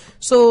move.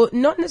 So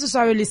not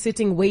necessarily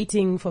sitting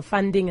waiting for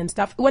funding and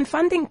stuff. When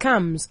funding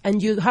comes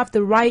and you have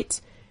the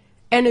right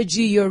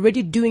energy, you're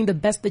already doing the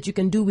best that you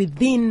can do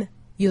within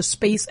your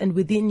space and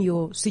within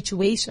your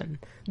situation,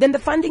 then the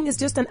funding is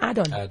just an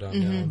add-on.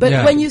 Yeah.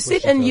 But when you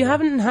sit and you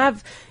have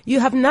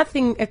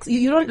nothing,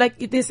 you don't, like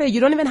they say, you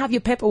don't even have your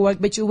paperwork,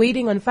 but you're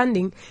waiting on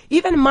funding.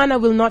 Even manna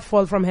will not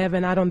fall from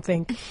heaven, I don't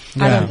think.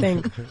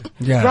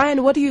 Yeah.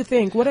 Brian, what do you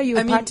think? What are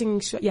you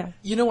parting?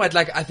 You know what?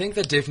 Like, I think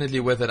that definitely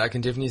with it, I can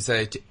definitely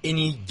say to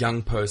any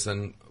young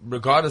person,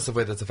 regardless of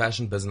whether it's a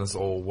fashion business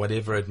or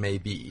whatever it may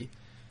be,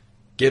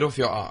 get off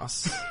your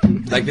ass.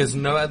 Like, there's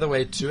no other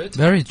way to it.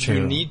 Very true.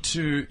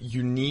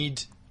 You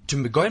need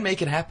to go and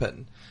make it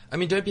happen. I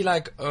mean, don't be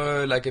like,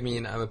 oh, like, I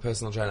mean, I'm a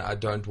personal trainer. I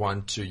don't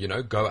want to, you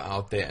know, go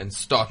out there and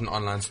start an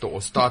online store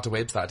or start a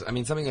website. I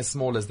mean, something as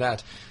small as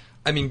that.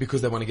 I mean,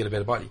 because they want to get a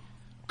better body.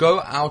 Go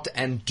out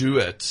and do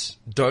it.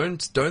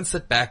 Don't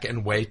sit back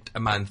and wait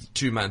a month,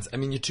 2 months. I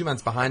mean, you're 2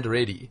 months behind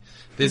already.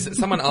 There's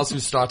someone else who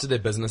started their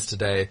business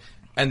today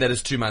and that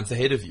is 2 months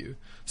ahead of you.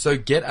 So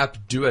get up,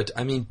 do it.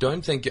 I mean,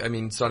 don't think,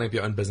 starting up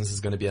your own business is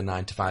going to be a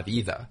 9 to 5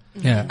 either.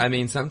 Yeah. I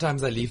mean,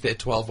 sometimes I leave there at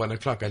 12, 1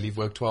 o'clock. I leave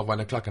work 12, 1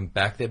 o'clock. I'm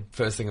back there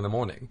first thing in the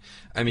morning.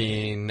 I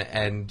mean,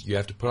 and you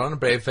have to put on a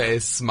brave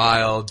face,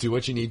 smile, do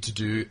what you need to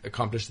do,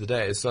 accomplish the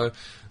day. So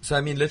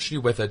I mean, literally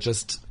with it,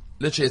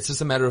 literally, it's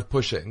just a matter of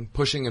pushing.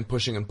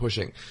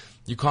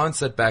 You can't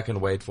sit back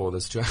and wait for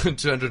this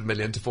 200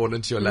 million to fall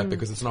into your lap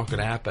because it's not going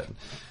to happen.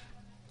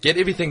 get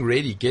everything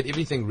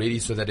ready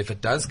so that if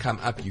it does come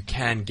up, you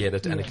can get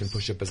it and it can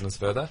push your business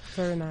further.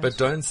 Very nice. But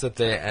don't sit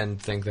there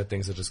and think that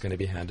things are just going to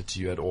be handed to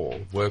you at all.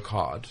 Work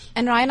hard.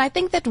 And Ryan, I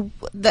think that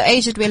the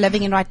age that we're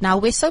living in right now,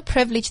 we're so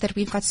privileged that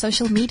we've got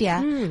social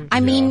media.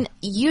 I mean,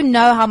 you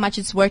know how much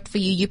it's worked for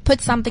you. You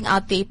put something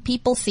out there,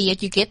 people see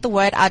it, you get the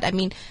word out. I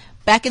mean,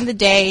 back in the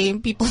day,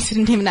 people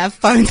didn't even have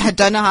phones. I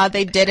don't know how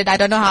they did it. I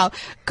don't know how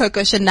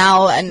Coco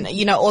Chanel and,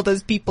 all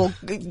those people,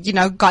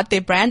 got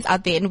their brands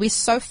out there. And we're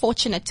so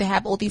fortunate to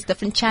have all these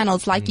different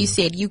channels. Like you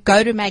said, you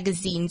go to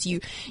magazines, you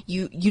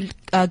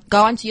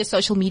go onto your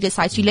social media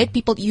sites, you let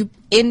people, you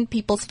in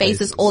people's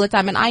faces all the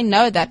time. And I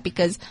know that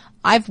because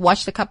I've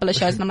watched a couple of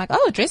shows and I'm like,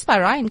 dressed by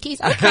Ryan Keys.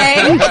 Okay.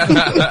 Hey,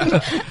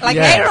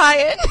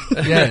 Ryan.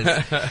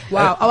 Yes.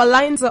 Wow. Our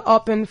lines are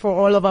open for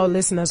all of our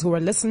listeners who are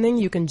listening.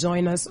 You can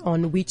join us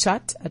on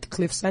WeChat at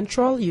Cliff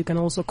Central. You can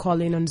also call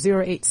in on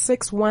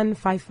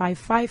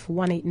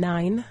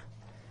 0861-555-189.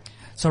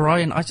 So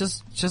Ryan, I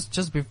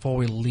just before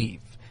we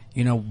leave,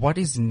 what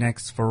is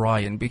next for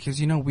Ryan?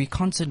 Because, we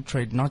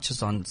concentrate not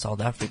just on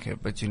South Africa,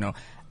 but,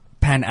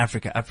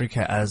 Pan-Africa,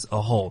 Africa as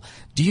a whole.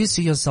 Do you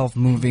see yourself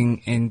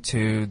moving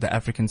into the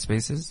African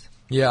spaces?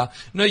 Yeah.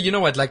 No, you know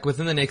what? Like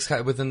within the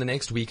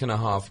next week and a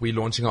half, we're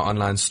launching our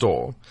online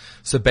store.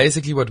 So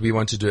basically what we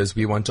want to do is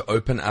we want to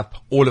open up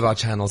all of our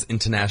channels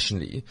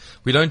internationally.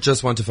 We don't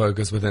just want to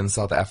focus within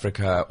South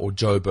Africa or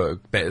Joburg.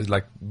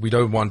 Like we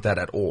don't want that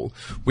at all.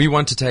 We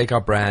want to take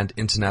our brand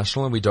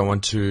international and we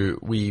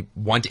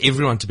want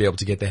everyone to be able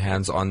to get their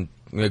hands on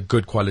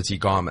good quality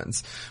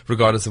garments,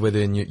 regardless of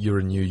whether you're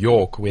in New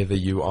York, whether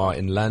you are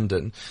in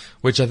London,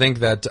 which I think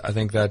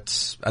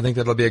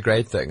that'll be a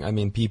great thing. I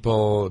mean,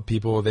 people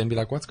will then be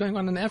like, what's going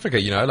on in Africa?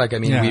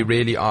 We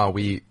really are,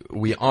 we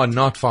are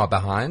not far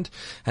behind.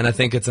 And I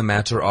think it's a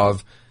matter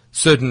of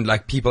certain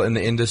people in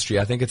the industry.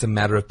 I think it's a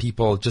matter of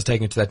people just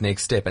taking it to that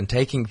next step and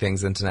taking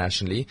things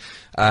internationally.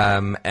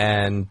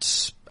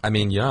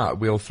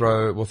 We'll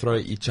throw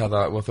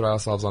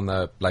ourselves on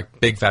the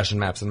big fashion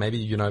maps and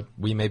maybe,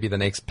 we may be the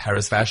next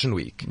Paris Fashion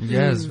Week.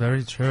 Yes,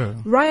 very true.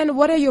 Ryan,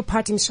 what are your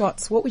parting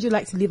shots? What would you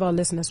like to leave our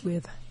listeners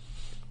with?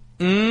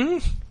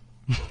 Mm.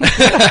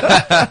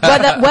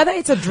 whether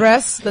it's a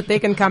dress that they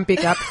can come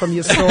pick up from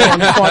your store on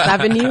 4th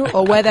Avenue,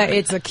 or whether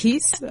it's a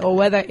kiss, or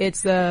whether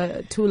it's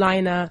a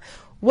two-liner,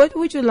 what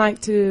would you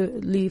like to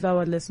leave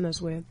our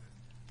listeners with?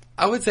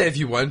 I would say if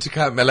you want to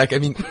come,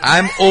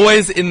 I'm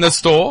always in the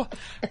store.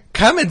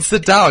 Come and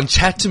sit down,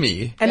 chat to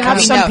me. And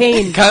have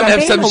champagne. Come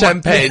have some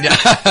champagne.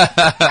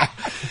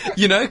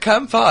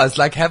 Come fast,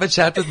 have a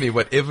chat with me,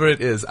 whatever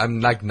it is. I'm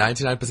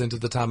 99%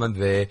 of the time I'm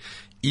there.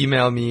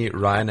 Email me,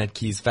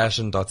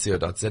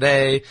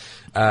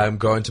 ryan@keysfashion.co.za.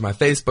 Go into my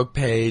Facebook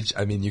page.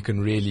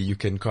 You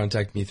can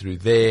contact me through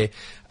there.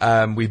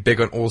 We're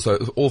big on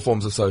all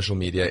forms of social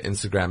media,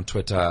 Instagram,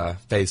 Twitter,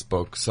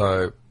 Facebook.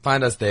 So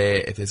find us there.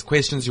 If there's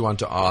questions you want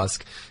to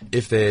ask,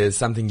 if there's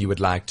something you would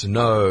like to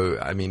know,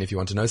 if you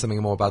want to know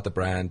something more about the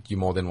brand, you're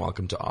more than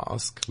welcome to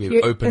ask.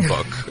 We're open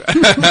book.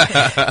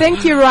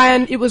 Thank you,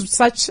 Ryan. It was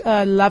such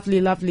a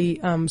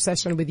lovely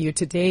session with you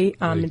today.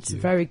 It's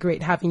very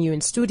great having you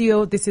in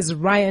studio. This is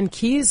Ryan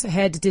Keys,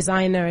 head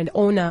designer and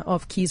owner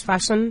of Keys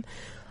Fashion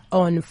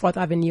on 4th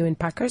Avenue in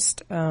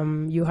Parkhurst.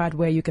 You heard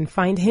where you can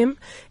find him.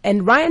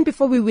 And Ryan,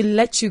 before we will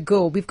let you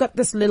go, we've got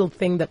this little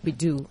thing that we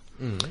do.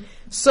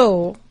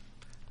 So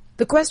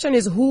the question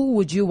is, who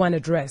would you want to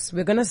dress?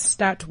 We're going to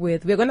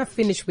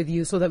finish with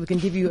you so that we can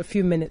give you a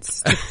few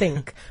minutes to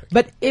think.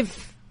 But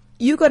if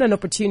you got an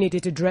opportunity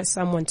to dress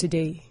someone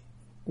today,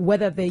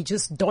 whether they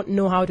just don't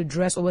know how to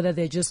dress or whether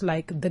they're just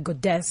the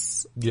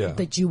goddess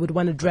that you would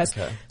want to dress.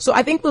 Okay. So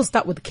I think we'll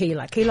start with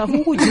Kayla. Kayla,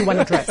 who would you want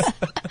to dress?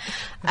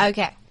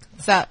 Okay.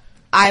 So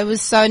I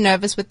was so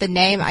nervous with the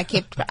name. I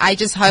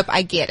just hope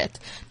I get it.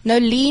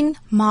 Nolene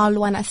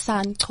Malwana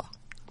Sanko.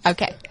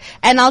 Okay.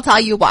 And I'll tell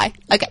you why.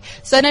 Okay.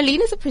 So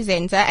Nolene is a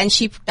presenter and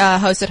she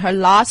hosted her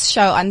last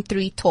show on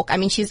 3 Talk.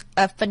 She's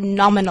a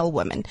phenomenal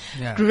woman.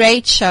 Yeah.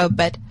 Great show,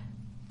 but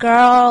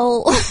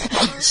girl,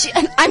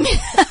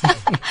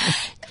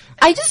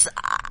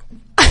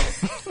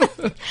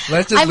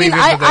 Let's just leave it with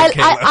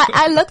that,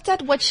 I looked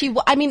at what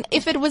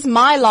if it was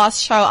my last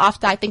show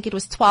after I think it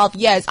was 12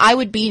 years, I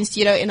would be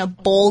in a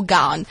ball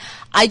gown.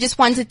 I just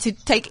wanted to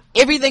take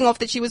everything off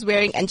that she was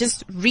wearing and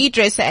just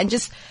redress her and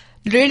just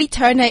really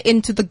turn her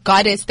into the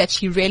goddess that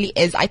she really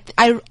is. I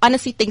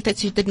honestly think that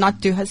she did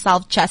not do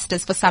herself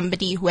justice for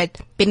somebody who had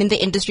been in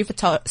the industry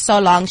for so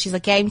long. She's a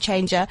game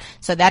changer.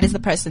 So that is the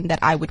person that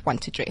I would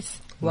want to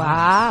dress.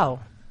 Wow.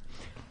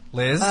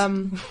 Liz? I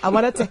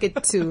want to take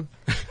it to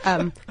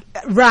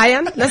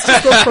Ryan. Let's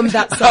just go from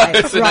that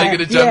side. So now you're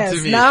going to jump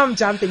to me. Now I'm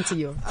jumping to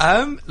you.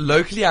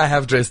 Locally, I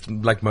have dressed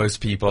like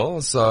most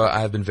people, so I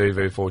have been very,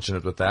 very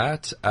fortunate with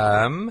that.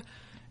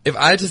 If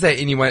I had to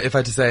say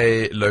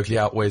locally,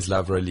 I always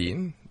love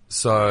Rolene.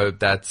 So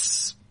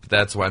that's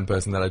one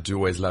person that I do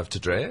always love to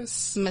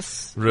dress.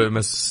 Miss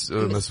World.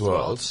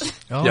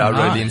 Oh, yeah,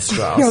 nice. Rolene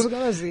Strauss.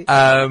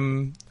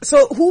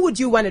 So who would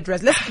you want to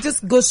dress? Let's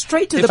just go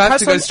straight to the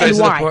person and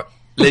why.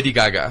 Lady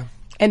Gaga.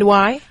 And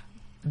why?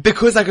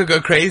 Because I could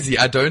go crazy.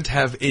 I don't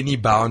have any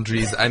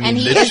boundaries. I mean, And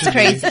he literally,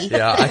 is crazy.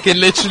 Yeah, I can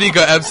literally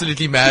go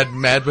absolutely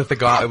mad with the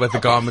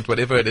garment,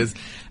 whatever it is,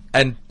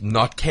 and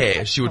not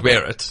care. She would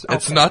wear it.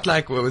 It's not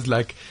like what was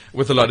like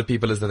with a lot of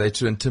people is that they're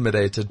too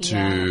intimidated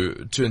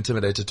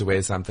to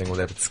wear something, or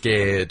they're a bit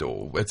scared,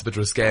 or it's a bit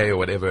risque, or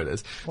whatever it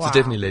is. Wow. So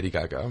definitely Lady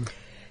Gaga.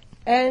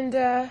 And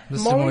Mr.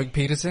 Moik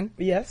Peterson?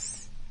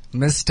 Yes.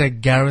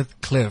 Mr.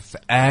 Gareth Cliff.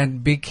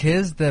 And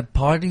because the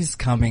party's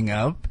coming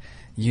up,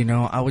 you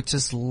know, I would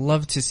just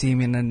love to see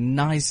him in a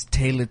nice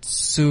tailored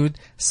suit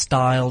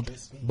styled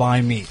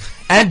by me.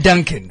 And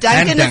Duncan.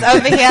 Duncan is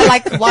over here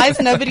like, why is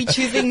nobody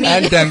choosing me?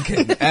 And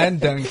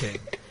Duncan.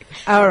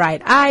 All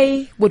right.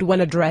 I would want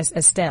to dress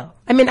Estelle.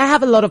 I mean, I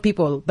have a lot of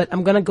people, but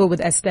I'm going to go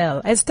with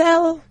Estelle.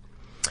 Estelle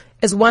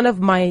is one of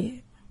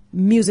my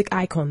music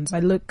icons. I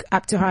look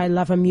up to her. I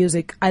love her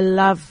music. I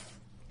love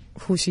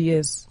who she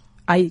is.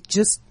 I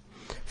just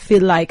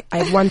feel like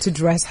I want to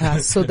dress her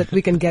so that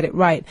we can get it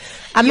right.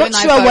 I'm not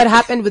sure what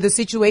happened with the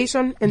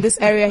situation in this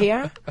area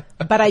here,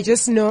 but I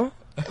just know.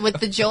 With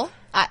the jaw?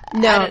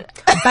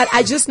 But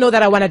I just know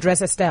that I want to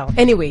dress Estelle.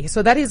 Anyway,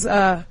 so that is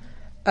a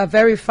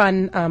very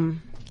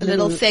fun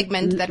little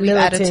segment that we've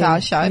added to our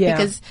show,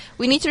 because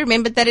we need to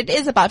remember that it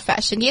is about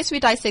fashion. Yes,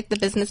 we dissect the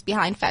business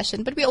behind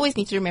fashion, but we always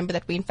need to remember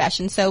that we're in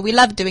fashion. So we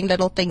love doing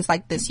little things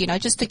like this, you know,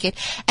 just to get,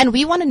 and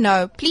we want to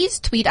know, please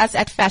tweet us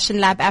at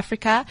Fashion Lab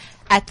Africa,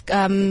 at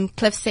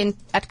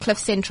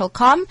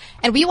cliffcentral.com,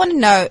 and we want to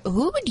know,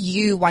 who would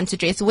you want to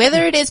dress,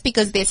 whether it is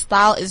because their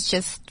style is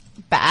just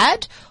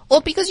bad,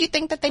 or because you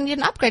think that they need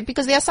an upgrade,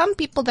 because there are some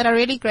people that are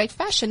really great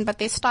fashion, but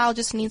their style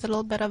just needs a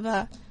little bit of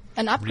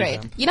an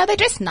upgrade. You know, they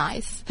dress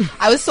nice.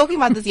 I was talking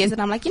about this yesterday,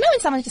 and I'm like, you know, when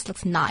someone just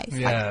looks nice.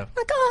 Yeah.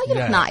 Like, oh, you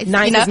look nice.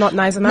 Nice, you know? is not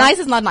nice enough? Nice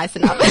is not nice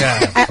enough.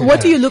 Yeah.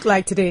 What do you look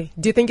like today?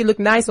 Do you think you look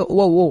nice or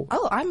whoa?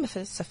 Oh, I'm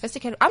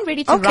sophisticated. I'm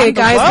ready to Okay, run the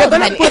guys,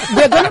 world.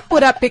 we're gonna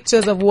put up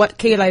pictures of what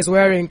Kayla is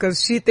wearing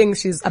because she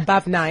thinks she's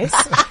above nice.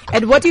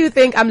 And what do you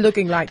think I'm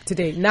looking like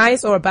today?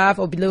 Nice or above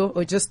or below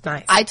or just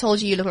nice? I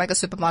told you look like a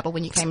supermodel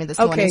when you came in this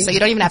morning, so you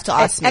don't even have to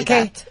ask me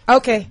that.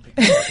 Okay.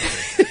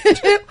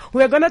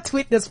 We're gonna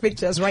tweet these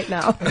pictures right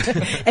now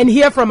and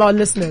hear from our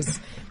listeners.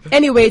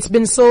 Anyway, it's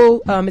been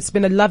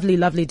a lovely,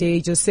 lovely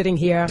day just sitting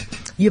here.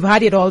 You've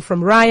had it all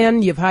from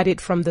Ryan. You've had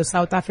it from the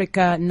South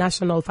Africa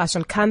National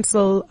Fashion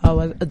Council,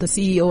 the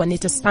CEO,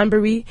 Anita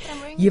Stanbury.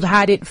 You've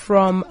had it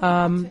from,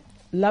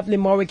 lovely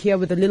Morwick here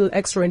with a little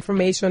extra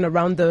information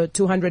around the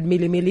 200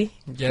 milli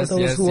for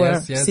those who are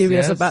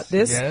serious about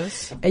this.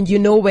 Yes. And you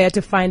know where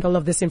to find all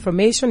of this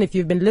information. If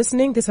you've been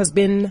listening, this has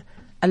been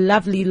a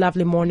lovely,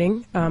 lovely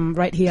morning,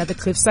 right here at the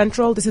Cliff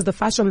Central. This is the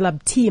Fashion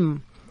Lab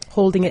team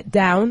holding it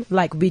down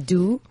like we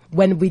do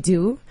when we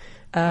do.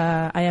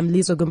 I am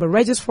Liz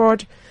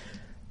Ogumba-Regisford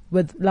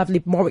with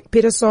lovely Morwick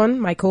Peterson,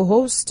 my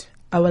co-host,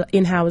 our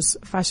in-house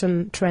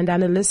fashion trend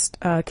analyst,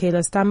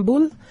 Kayla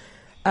Stambul.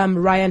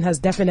 Ryan has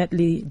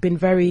definitely been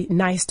very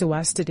nice to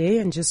us today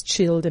and just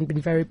chilled and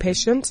been very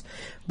patient.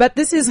 But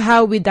this is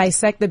how we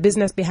dissect the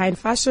business behind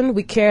fashion.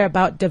 We care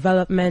about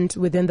development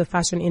within the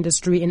fashion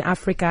industry in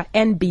Africa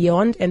and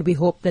beyond, and we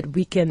hope that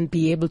we can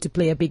be able to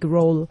play a big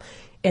role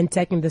in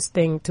taking this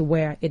thing to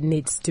where it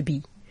needs to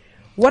be.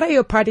 What are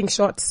your parting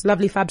shots,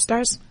 lovely Fab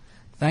Stars?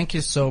 Thank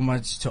you so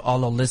much to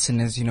all our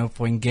listeners, you know,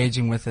 for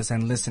engaging with us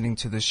and listening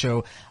to the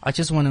show. I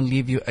just want to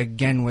leave you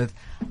again with,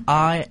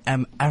 I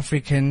am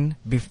African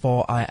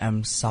before I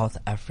am South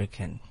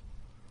African.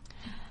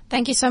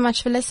 Thank you so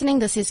much for listening.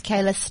 This is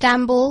Kayla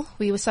Stambul.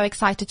 We were so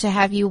excited to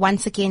have you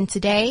once again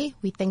today.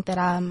 We think that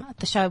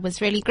the show was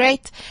really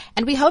great,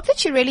 and we hope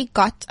that you really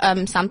got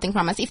something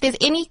from us. If there's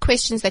any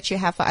questions that you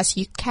have for us,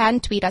 you can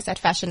tweet us at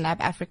Fashion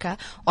Lab Africa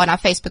on our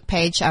Facebook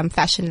page,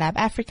 Fashion Lab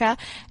Africa,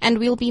 and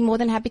we'll be more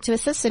than happy to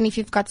assist. And if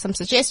you've got some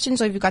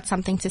suggestions or if you've got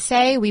something to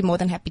say, we're more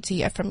than happy to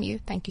hear from you.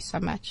 Thank you so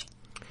much.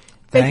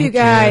 Thank you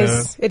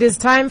guys. It is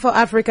time for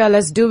Africa.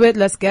 Let's do it.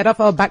 Let's get off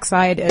our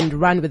backside and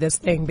run with this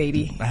thing,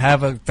 baby.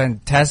 Have a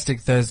fantastic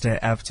Thursday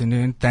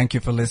afternoon. Thank you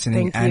for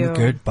listening and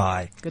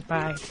goodbye.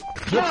 Goodbye.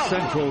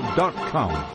 CliffCentral.com